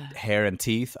 right? Yeah. Hair and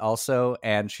teeth also.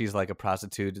 And she's like a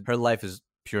prostitute. Her life is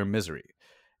pure misery.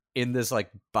 In this like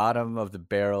bottom of the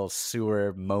barrel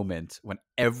sewer moment when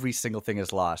every single thing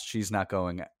is lost, she's not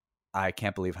going, I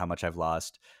can't believe how much I've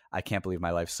lost. I can't believe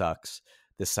my life sucks.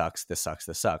 This sucks. This sucks.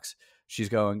 This sucks. She's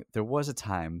going, there was a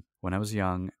time when I was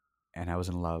young and I was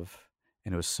in love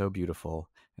and it was so beautiful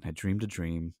and I dreamed a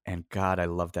dream and God, I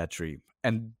love that dream.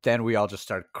 And then we all just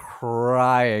start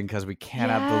crying because we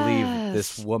cannot believe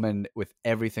this woman with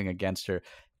everything against her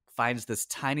finds this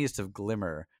tiniest of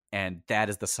glimmer. And that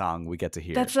is the song we get to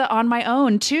hear. That's On My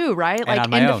Own too, right? And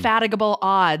like indefatigable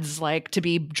odds, like to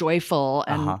be joyful.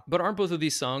 And But aren't both of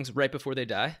these songs right before they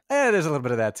die? Yeah, there's a little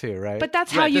bit of that too, right? But that's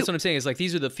how that's what I'm saying. Is like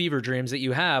these are the fever dreams that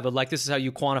you have, and like this is how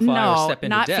you quantify or step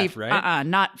into death, right?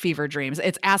 Not fever dreams.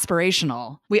 It's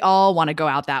aspirational. We all want to go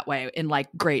out that way in like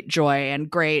great joy and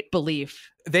great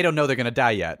belief. They don't know they're going to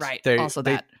die yet, right?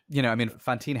 That. You know, I mean,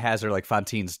 Fantine has her like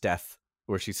Fantine's death,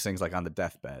 where she sings like on the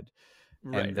deathbed.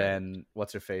 Right, and then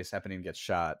what's her face? Happening gets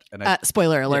shot. And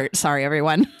spoiler alert! Sorry,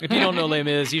 everyone. If you don't know Les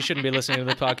Mis, you shouldn't be listening to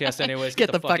the podcast anyways.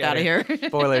 Get the fuck out of here!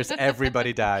 Spoilers!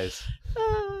 Everybody dies.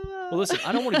 Well, listen,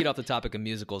 I don't want to get off the topic of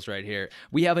musicals right here.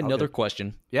 We have another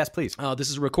question. Yes, please.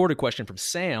 This is a recorded question from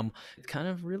Sam. It kind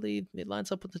of it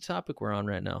lines up with the topic we're on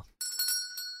right now.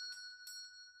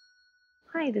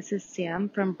 Hi, this is Sam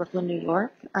from Brooklyn, New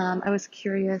York. I was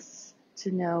curious to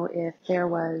know if there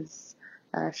was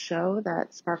a show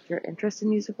that sparked your interest in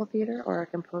musical theater or a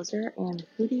composer, and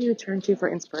who do you turn to for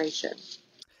inspiration?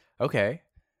 Okay.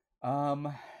 I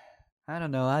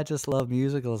don't know. I just love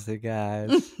musicals, you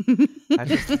guys. I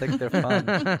just think they're fun.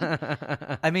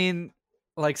 I mean,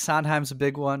 like Sondheim's a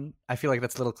big one. I feel like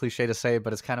that's a little cliche to say,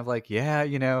 but it's kind of like, yeah,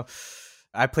 you know,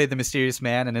 I played the Mysterious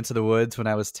Man in Into the Woods when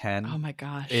I was 10. Oh my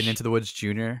gosh. In Into the Woods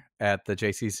Junior at the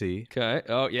JCC. Okay.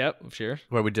 Oh, yep, sure.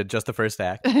 Where we did just the first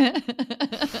act.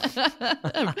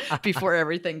 Before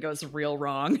everything goes real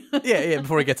wrong. Yeah,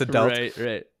 before it gets adult.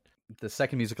 Right. The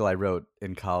second musical I wrote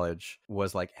in college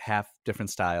was like half different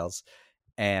styles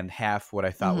and half what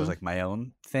I thought was like my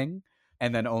own thing.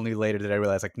 And then only later did I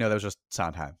realize, like, no, that was just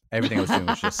Sondheim. Everything I was doing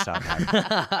was just Sondheim.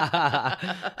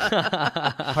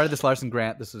 Part of this Larson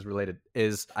grant, this is related,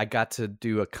 is I got to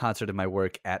do a concert of my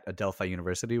work at Adelphi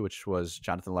University, which was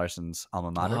Jonathan Larson's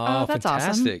alma mater. Oh, that's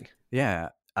fantastic. Awesome. Yeah.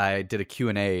 I did a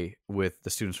Q&A with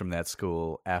the students from that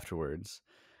school afterwards.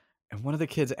 And one of the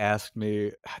kids asked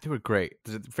me, they were great.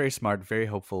 Very smart, very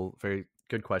hopeful, very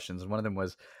good questions. And one of them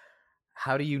was,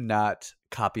 how do you not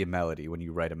copy a melody when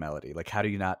you write a melody? Like, how do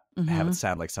you not have it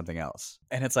sound like something else?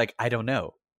 And it's like, I don't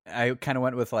know. I kind of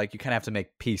went with like, you kind of have to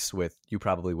make peace with, you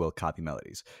probably will copy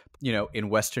melodies. You know, in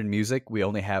Western music, we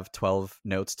only have 12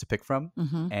 notes to pick from,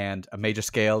 and a major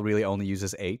scale really only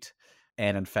uses 8.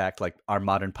 And in fact, like our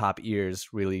modern pop ears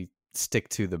really stick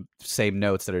to the same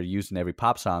notes that are used in every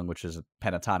pop song, which is a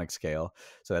pentatonic scale.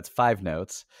 So that's 5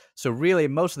 notes. So really,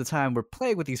 most of the time we're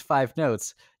playing with these 5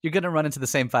 notes, you're going to run into the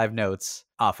same 5 notes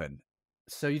often.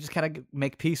 So you just kind of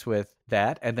make peace with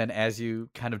that. And then as you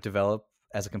kind of develop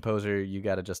as a composer, you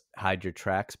got to just hide your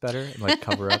tracks better and like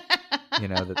cover up, you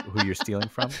know, who you're stealing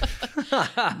from.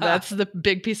 That's the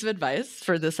big piece of advice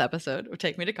for this episode.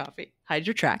 Take Me to Coffee. Hide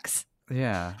your tracks.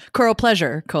 Yeah. Choral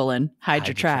pleasure, hide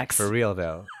your tracks. For real,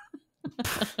 though.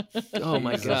 Oh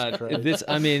my Jesus God!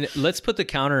 Christ. Let's put the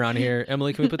counter on here.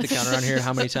 Emily, can we put the counter on here?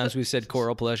 How many times we've said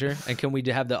choral pleasure, and can we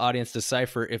have the audience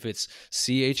decipher if it's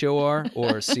CHOR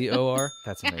or COR?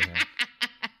 That's amazing.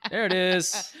 There it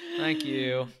is. Thank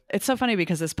you. It's so funny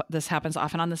because this happens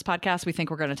often on this podcast. We think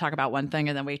we're going to talk about one thing,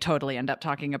 and then we totally end up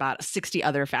talking about 60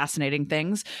 other fascinating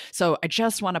things. So I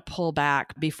just want to pull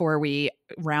back before we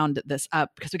round this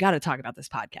up, because we got to talk about this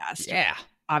podcast. Yeah.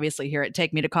 Obviously, here at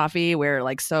Take Me to Coffee, we're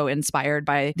like so inspired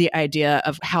by the idea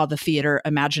of how the theater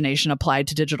imagination applied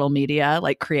to digital media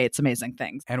like creates amazing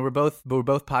things. And we're both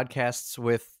podcasts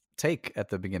with Take at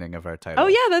the beginning of our title. Oh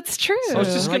yeah, that's true. I was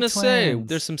just Like going to say, twins.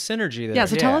 there's some synergy there. Yeah,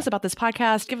 so tell Yeah. us about this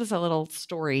podcast. Give us a little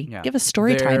story. Yeah. Give us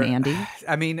story time, Andy.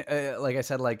 I mean, like I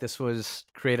said, like this was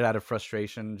created out of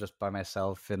frustration just by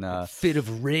myself in a Fit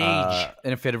of rage.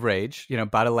 In a fit of rage. You know,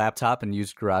 bought a laptop and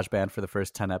used GarageBand for the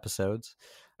first 10 episodes.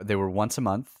 They were once a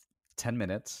month, 10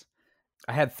 minutes.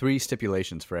 I had 3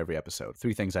 stipulations for every episode,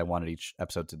 3 things I wanted each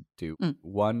episode to do.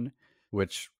 One,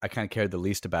 which I kind of cared the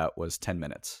least about, was 10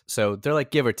 minutes. So they're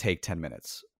like give or take 10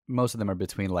 minutes. Most of them are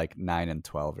between like 9 and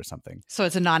 12 or something. So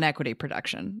it's a non-equity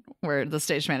production where the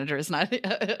stage manager is not.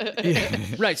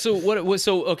 Right. So what was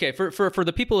okay for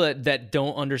the people that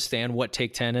don't understand what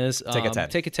Take 10 is. Take a 10.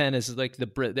 Take a 10 is like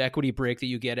the equity break that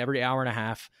you get every hour and a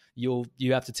half. You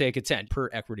have to take a 10 per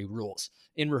equity rules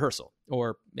in rehearsal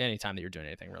or anytime that you're doing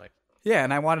anything really. Yeah,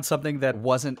 and I wanted something that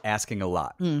wasn't asking a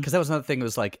lot. Because that was another thing. It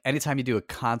was like anytime you do a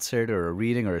concert or a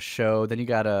reading or a show, then you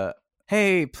gotta,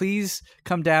 hey, please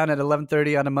come down at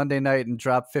 11:30 on a Monday night and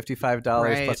drop $55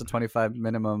 Right. plus a $25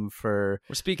 minimum for.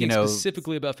 We're speaking you know,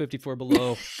 specifically about 54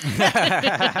 below.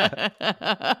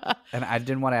 And I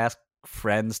didn't want to ask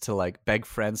friends to like beg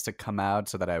friends to come out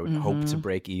so that I would hope to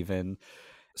break even.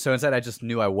 So instead, I just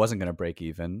knew I wasn't going to break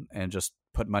even and just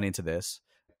put money into this,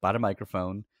 bought a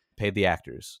microphone, paid the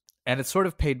actors. And it's sort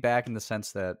of paid back in the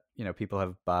sense that, you know, people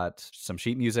have bought some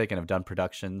sheet music and have done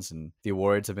productions, and the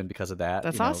awards have been because of that.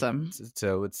 That's you know. awesome.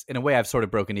 So it's, in a way, I've sort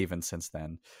of broken even since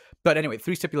then. But anyway,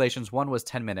 3 stipulations. One was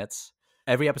 10 minutes.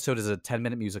 Every episode is a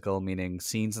 10-minute musical, meaning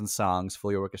scenes and songs,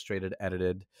 fully orchestrated,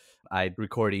 edited. I'd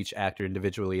record each actor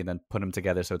individually and then put them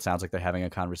together so it sounds like they're having a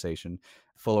conversation.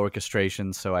 Full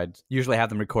orchestration, so I'd usually have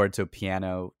them record to a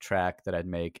piano track that I'd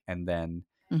make and then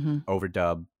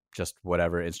overdub just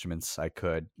whatever instruments I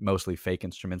could, mostly fake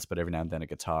instruments, but every now and then a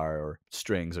guitar or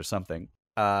strings or something.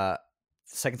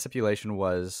 Second stipulation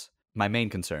was my main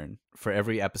concern for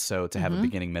every episode to have a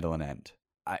beginning, middle, and end.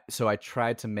 So I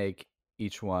tried to make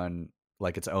each one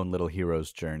like its own little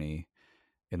hero's journey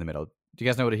in the middle. Do you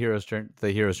guys know what the hero's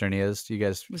journey is? Do you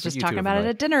guys was just you two talking are about it familiar?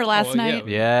 at dinner last night.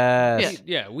 Yes.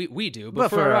 Yeah, we do. But But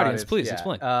for our audience, please yeah.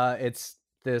 explain. It's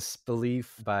this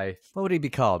belief by, what would he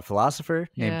be called? Philosopher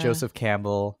named Yeah. Joseph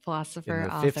Campbell Philosopher, in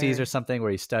the author. 50s or something,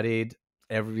 where he studied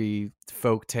every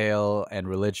folk tale and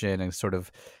religion and sort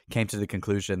of came to the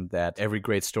conclusion that every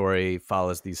great story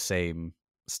follows these same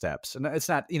steps. And it's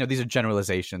not, these are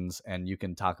generalizations, and you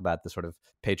can talk about the sort of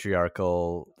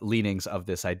patriarchal leanings of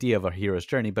this idea of a hero's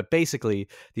journey. But basically,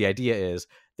 the idea is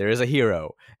there is a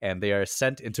hero, and they are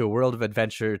sent into a world of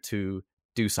adventure to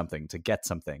do something, to get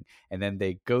something. And then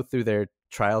they go through their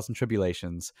trials and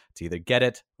tribulations to either get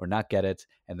it or not get it.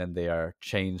 And then they are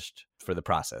changed for the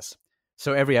process.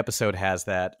 So every episode has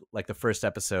that. Like the first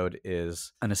episode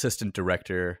is an assistant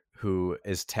director who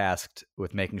is tasked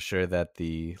with making sure that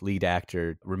the lead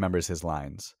actor remembers his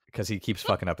lines, because he keeps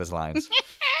fucking up his lines.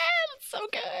 That's so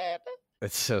good.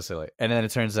 It's so silly. And then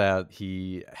it turns out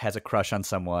he has a crush on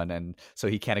someone, and so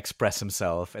he can't express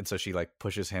himself. And so she like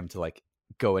pushes him to like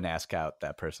go and ask out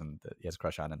that person that he has a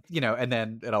crush on. And, and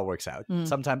then it all works out.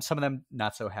 Sometimes some of them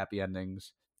not so happy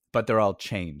endings, but they're all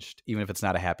changed, even if it's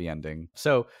not a happy ending.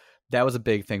 So that was a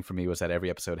big thing for me, was that every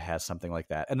episode has something like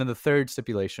that. And then the third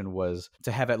stipulation was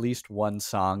to have at least one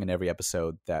song in every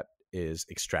episode that is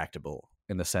extractable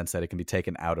in the sense that it can be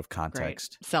taken out of Great.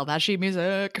 context. Sell that sheet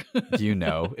music. You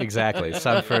know, exactly.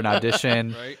 Sung for an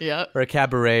audition Right? Yep. or a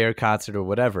cabaret or concert or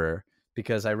whatever,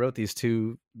 because I wrote these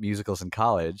 2 musicals in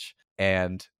college,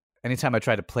 and anytime I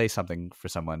tried to play something for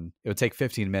someone, it would take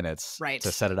 15 minutes Right.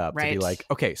 to set it up, to be Right. like,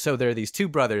 okay, so there are these 2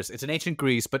 brothers. It's in ancient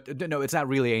Greece, but no, it's not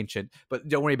really ancient, but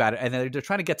don't worry about it. And they're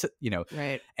trying to get to,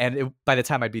 Right. and by the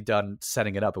time I'd be done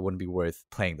setting it up, it wouldn't be worth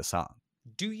playing the song.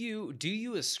 Do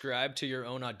you ascribe to your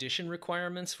own audition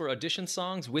requirements for audition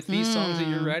songs with these songs that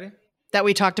you're writing? That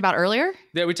we talked about earlier?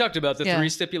 Yeah, we talked about the Yeah. 3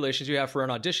 stipulations you have for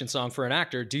an audition song for an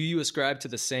actor. Do you ascribe to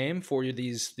the same for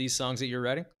these songs that you're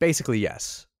writing? Basically,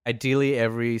 yes. Ideally,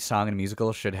 every song in a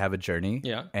musical should have a journey,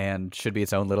 Yeah. and should be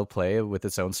its own little play with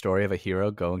its own story of a hero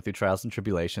going through trials and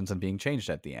tribulations and being changed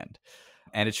at the end.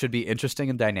 And it should be interesting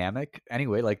and dynamic.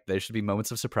 Anyway, like there should be moments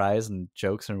of surprise and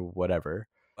jokes or whatever.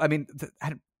 I mean, this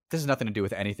has nothing to do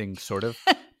with anything, sort of,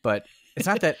 but it's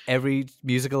not that every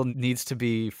musical needs to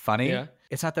be funny. Yeah.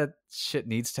 It's not that shit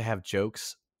needs to have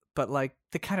jokes, but like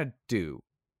they kind of do.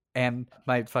 And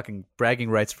my fucking bragging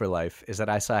rights for life is that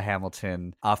I saw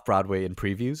Hamilton off Broadway in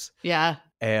previews. Yeah.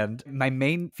 And my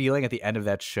main feeling at the end of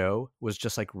that show was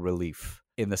just like relief,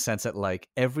 in the sense that like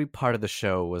every part of the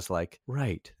show was like,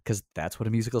 right, because that's what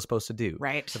a musical is supposed to do.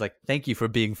 Right. It's like, thank you for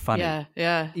being funny. Yeah.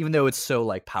 Yeah. Even though it's so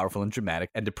like powerful and dramatic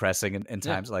and depressing and Yeah.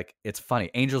 times, like it's funny.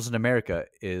 Angels in America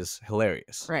is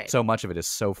hilarious. Right. So much of it is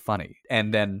so funny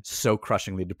and then so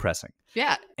crushingly depressing.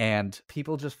 Yeah. And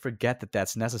people just forget that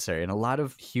that's necessary. And a lot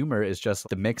of humor is just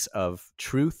the mix of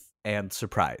truth and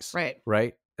surprise. Right.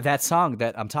 Right? That song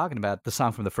that I'm talking about, the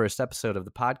song from the first episode of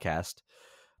the podcast,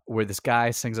 where this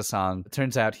guy sings a song. It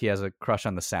turns out he has a crush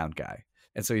on the sound guy.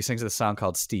 And so he sings this song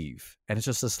called Steve. And it's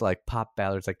just this like pop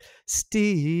ballad. It's like,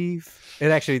 Steve.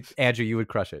 And actually, Andrew, you would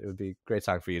crush it. It would be a great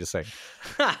song for you to sing.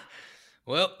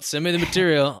 Well, send me the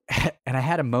material. And I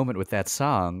had a moment with that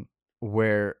song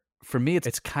where, for me,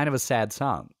 it's kind of a sad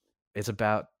song. It's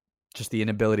about just the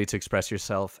inability to express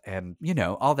yourself and, you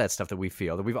know, all that stuff that we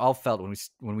feel, that we've all felt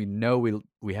when we know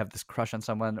we have this crush on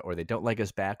someone, or they don't like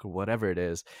us back, or whatever it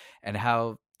is, and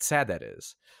how sad that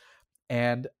is.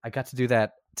 And I got to do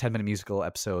that 10-minute musical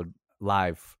episode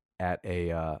live at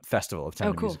a festival of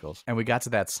 10-minute cool. musicals. And we got to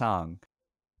that song,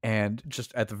 and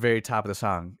just at the very top of the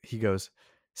song, he goes,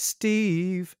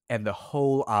 Steve, and the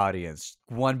whole audience,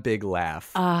 one big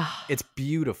laugh. It's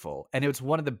beautiful, and it was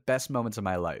one of the best moments of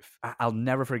my life. I'll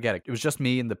never forget it. It was just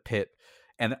me in the pit,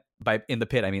 and by in the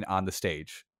pit I mean on the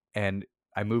stage. And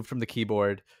I moved from the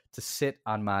keyboard to sit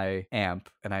on my amp,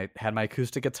 and I had my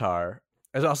acoustic guitar.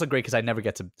 It was also great because I never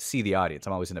get to see the audience.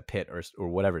 I'm always in a pit or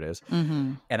whatever it is.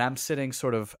 Mm-hmm. And I'm sitting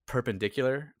sort of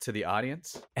perpendicular to the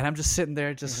audience, and I'm just sitting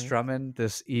there just strumming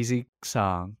this easy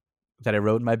song that I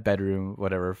wrote in my bedroom,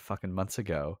 whatever, fucking months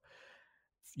ago.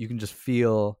 You can just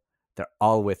feel they're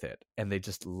all with it, and they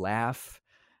just laugh.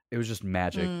 It was just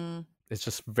magic. It's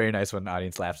just very nice when an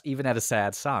audience laughs, even at a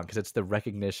sad song, because it's the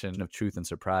recognition of truth and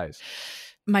surprise.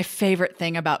 My favorite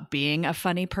thing about being a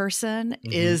funny person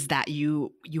is that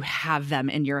you have them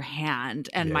in your hand.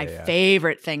 And Yeah, my yeah.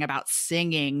 favorite thing about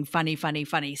singing funny,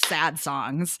 sad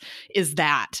songs is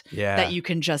that you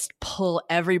can just pull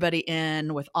everybody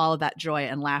in with all of that joy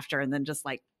and laughter, and then just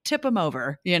like tip them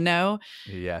over, you know?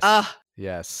 Yes.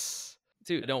 Yes.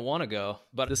 Dude, I don't want to go,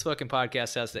 but this fucking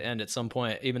podcast has to end at some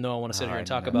point, even though I want to sit here and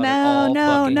talk know. about it all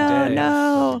fucking day.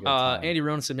 No. Good time. Andy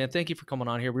Roninson, man, thank you for coming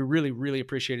on here. We really, really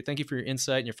appreciate it. Thank you for your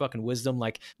insight and your fucking wisdom,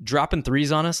 like dropping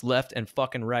threes on us left and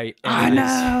fucking right. I And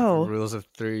know. Rules of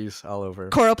threes all over.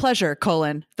 Choral pleasure,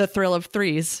 the thrill of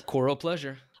threes. Choral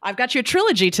pleasure. I've got you a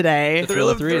trilogy today. The thrill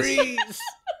of threes.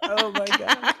 Oh my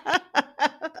god.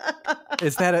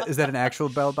 Is that an actual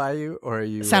bell by you, or are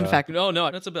you Sound effect. No,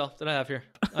 that's a bell that I have here.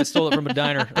 I stole it from a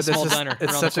diner, a small diner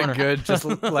It's around such the corner. a good, just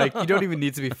like, you don't even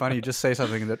need to be funny. You just say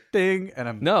something that ding, and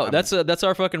I'm No, that's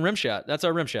our fucking rim shot. That's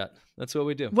our rim shot. That's what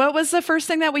we do. What was the first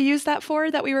thing that we used that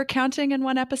for that we were counting in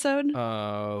one episode?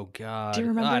 Oh God. Do you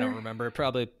remember? I don't remember.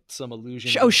 Probably some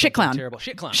illusion. Oh, of shit something clown. Terrible.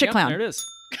 Shit clown. Shit Yep, clown. There it is.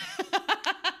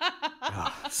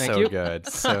 so you. good,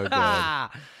 so good.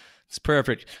 It's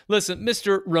perfect. Listen,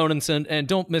 Mr. Roninson, and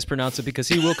don't mispronounce it because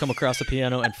he will come across the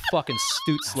piano and fucking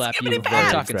stoot slap you. We're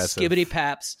Skibbity-paps. talking Impressive. skibbity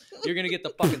paps. You're gonna get the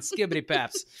fucking skibbity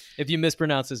paps if you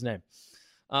mispronounce his name.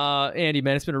 Andy,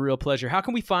 man, it's been a real pleasure. How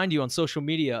can we find you on social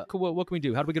media? What can we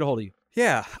do? How do we get a hold of you?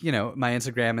 Yeah, my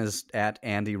Instagram is at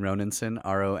Andy Roninson,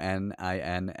 RONINSON.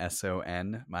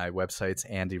 My website's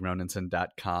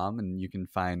andyroninson.com, and you can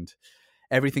find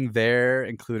everything there,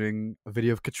 including a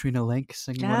video of Katrina Lenk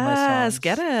singing one of my songs. Yes,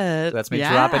 get it. So that's me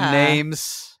Yeah. dropping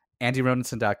names.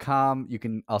 AndyRoninson.com. You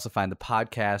can also find the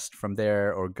podcast from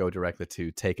there, or go directly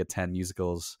to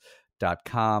takeat10musicals.com.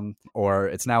 andrewraymondsmusic.com, or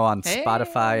it's now on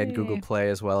Spotify and Google Play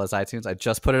as well as iTunes. I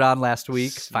just put it on last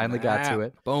week. Finally got to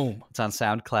it. Boom. It's on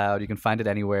SoundCloud. You can find it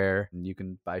anywhere. And you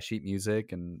can buy sheet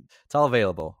music, and it's all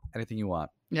available. Anything you want.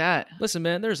 Yeah. Listen,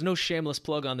 man, there's no shameless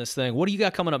plug on this thing. What do you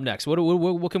got coming up next? What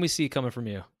can we see coming from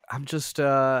you? I'm just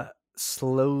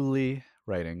slowly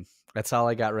writing. That's all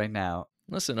I got right now.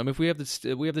 Listen, I mean, if we have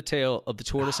the tale of the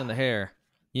tortoise and the hare.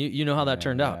 You know how that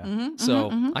turned out.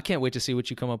 I can't wait to see what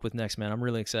you come up with next, man. I'm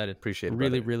really excited. Appreciate it.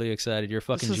 Really, brother. really excited. You're a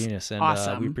fucking genius, and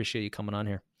awesome. we appreciate you coming on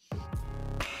here.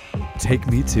 Take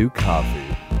me to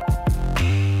coffee.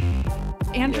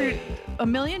 Andrew, a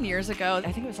million years ago,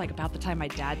 I think it was like about the time my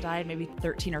dad died, maybe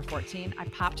 13 or 14, I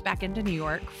popped back into New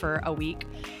York for a week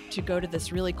to go to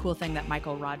this really cool thing that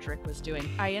Michael Roderick was doing.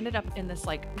 I ended up in this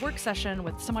like work session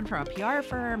with someone from a PR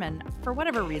firm, and for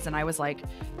whatever reason, I was like,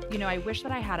 I wish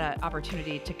that I had an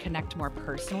opportunity to connect more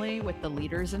personally with the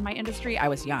leaders in my industry. I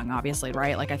was young, obviously,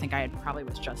 right? Like I think I probably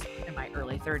was just in my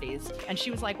early 30s. And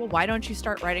she was like, well, why don't you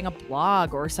start writing a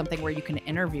blog or something where you can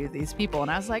interview these people?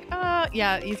 And I was like,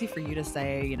 yeah, easy for you to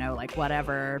say, like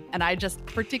whatever. And I just,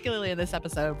 particularly in this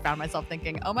episode, found myself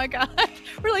thinking, oh my God,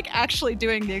 we're like actually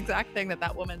doing the exact thing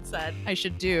that woman said I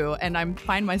should do. And I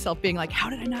find myself being like, how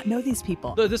did I not know these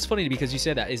people? This is funny because you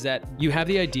said that, is that you have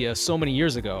the idea so many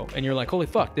years ago and you're like, holy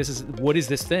fuck, what is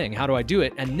this thing? How do I do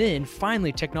it? And then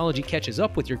finally technology catches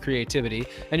up with your creativity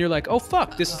and you're like, oh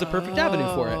fuck, this is the perfect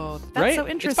avenue for it. That's right? so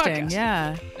interesting.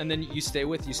 Yeah. And then you stay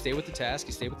with the task,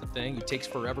 you stay with the thing. It takes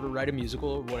forever to write a musical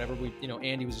or whatever.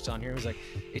 Andy was just on here. He was like,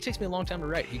 it takes me a long time to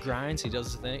write. He grinds, he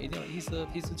does the thing. He's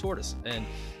the tortoise. And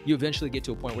you eventually get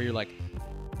to a point where you're like,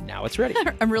 now it's ready.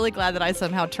 I'm really glad that I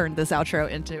somehow turned this outro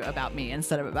into about me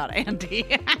instead of about Andy.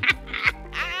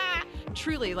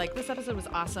 Truly, like this episode was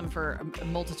awesome for a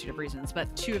multitude of reasons,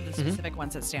 but two of the specific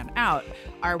ones that stand out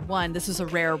are, one, this is a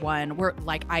rare one where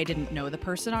like I didn't know the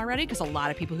person already, because a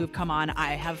lot of people who've come on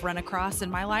I have run across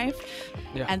in my life.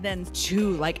 Yeah. And then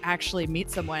two, like actually meet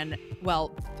someone.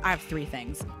 Well, I have three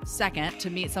things. Second, to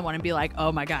meet someone and be like,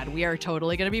 oh my God, we are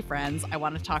totally going to be friends. I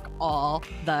want to talk all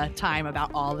the time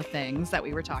about all the things that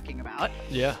we were talking about.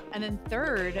 Yeah. And then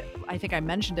third, I think I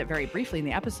mentioned it very briefly in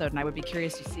the episode, and I would be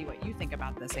curious to see what you think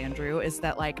about this, Andrew, is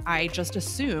that like I just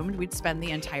assumed we'd spend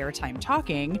the entire time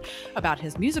talking about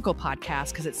his musical podcast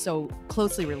because it's so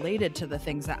closely related to the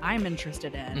things that I'm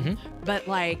interested in. But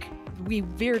like we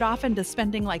veered off into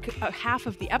spending like half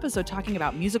of the episode talking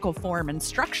about musical form and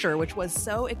structure, which was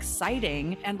so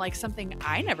exciting and like something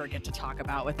I never get to talk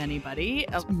about with anybody,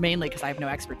 mainly because I have no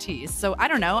expertise. So I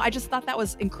don't know. I just thought that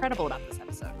was incredible about this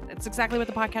episode. It's exactly what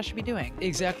the podcast should be doing.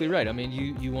 Exactly right. I mean,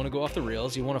 you want to go off the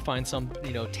rails. You want to find some,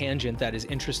 tangent that is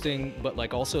interesting, but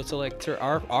like also to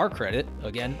our credit,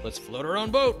 again, let's float our own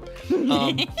boat.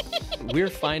 We're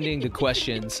finding the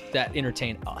questions that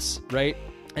entertain us, right?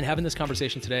 And having this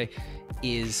conversation today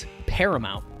is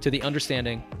paramount to the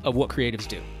understanding of what creatives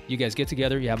do. You guys get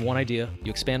together, you have one idea, you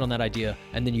expand on that idea,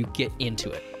 and then you get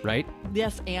into it, right?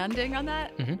 Yes, anding on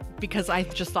that, because I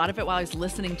just thought of it while I was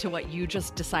listening to what you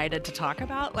just decided to talk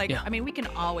about. Like, yeah. I mean, we can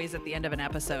always at the end of an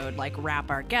episode, like wrap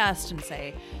our guest and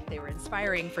say they were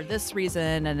inspiring for this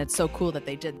reason, and it's so cool that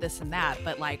they did this and that.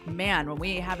 But like, man, when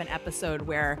we have an episode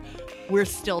where we're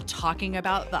still talking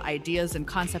about the ideas and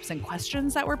concepts and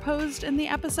questions that were posed in the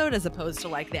episode, as opposed to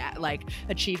like that, like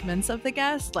achievements of the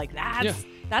guest, like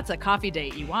that's a coffee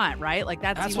date you want, right? Like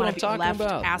that's you want to be left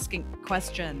asking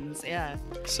questions. Yeah.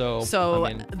 So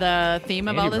I mean, the theme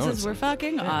of Andy all this Ronson. is we're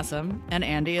fucking awesome, and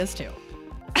Andy is too.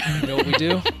 You know what we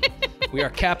do? We are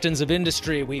captains of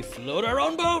industry. We float our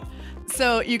own boat.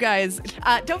 So you guys,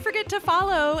 don't forget to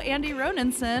follow Andy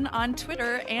Ronson on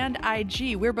Twitter and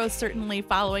IG. We're both certainly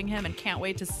following him and can't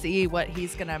wait to see what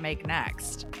he's going to make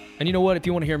next. And you know what? If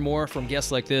you want to hear more from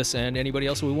guests like this and anybody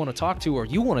else who we want to talk to or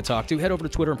you want to talk to, head over to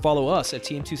Twitter and follow us at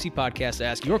Team2C Podcast to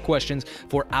ask your questions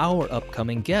for our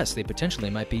upcoming guests. They potentially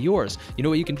might be yours. You know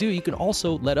what you can do? You can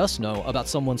also let us know about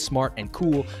someone smart and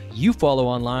cool you follow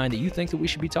online that you think that we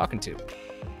should be talking to.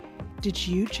 Did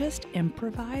you just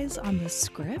improvise on the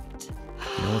script?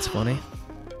 You know what's funny?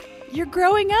 You're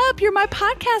growing up. You're my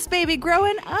podcast baby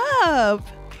growing up.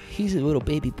 He's a little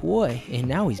baby boy, and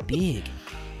now he's big.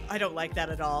 I don't like that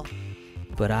at all.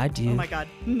 But I do. Oh my God.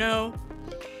 No.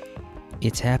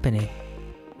 It's happening.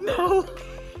 No.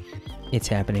 It's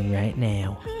happening right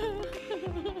now.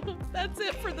 That's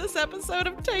it for this episode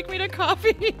of Take Me to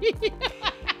Coffee.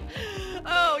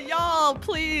 Oh, y'all,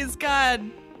 please, God,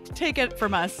 take it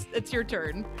from us. It's your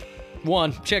turn.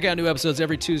 1, check out new episodes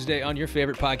every Tuesday on your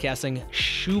favorite podcasting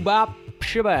shoebop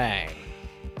shebang.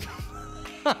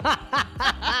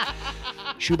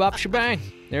 Shoobop shebang.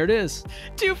 There it is.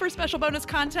 2 for special bonus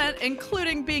content,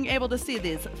 including being able to see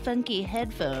these funky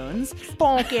headphones.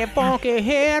 Funky headphones.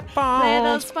 Play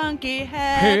those funky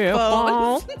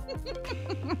headphones.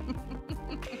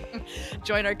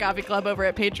 Join our coffee club over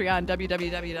at Patreon,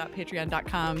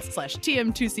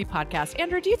 www.patreon.com/TM2C podcast.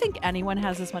 Andrew, do you think anyone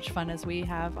has as much fun as we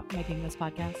have making this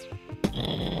podcast?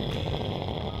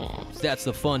 That's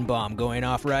the fun bomb going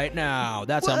off right now.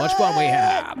 That's how much fun we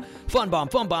have. Fun bomb,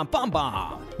 fun bomb, fun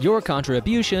bomb. Your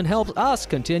contribution helps us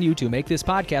continue to make this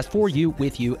podcast for you,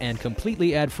 with you, and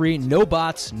completely ad-free. No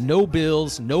bots, no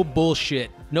bills, no bullshit.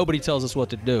 Nobody tells us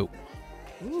what to do.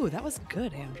 Ooh, that was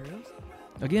good, Andrew.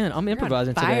 Again, I'm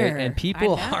improvising fire. today, and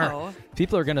people I know.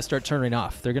 are going to start turning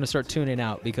off. They're going to start tuning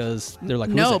out because they're like,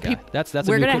 No, "Who's that guy?" That's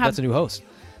we're gonna that's a new host.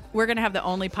 We're going to have the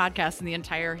only podcast in the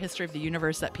entire history of the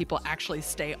universe that people actually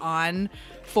stay on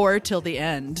for till the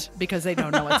end because they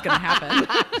don't know what's going to happen.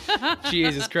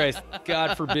 Jesus Christ.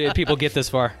 God forbid people get this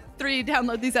far. 3,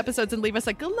 download these episodes and leave us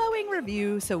a glowing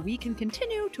review so we can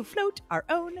continue to float our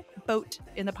own boat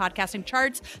in the podcasting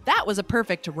charts. That was a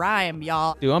perfect rhyme,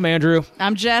 y'all. I'm Andrew.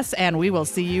 I'm Jess, and we will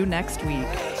see you next week.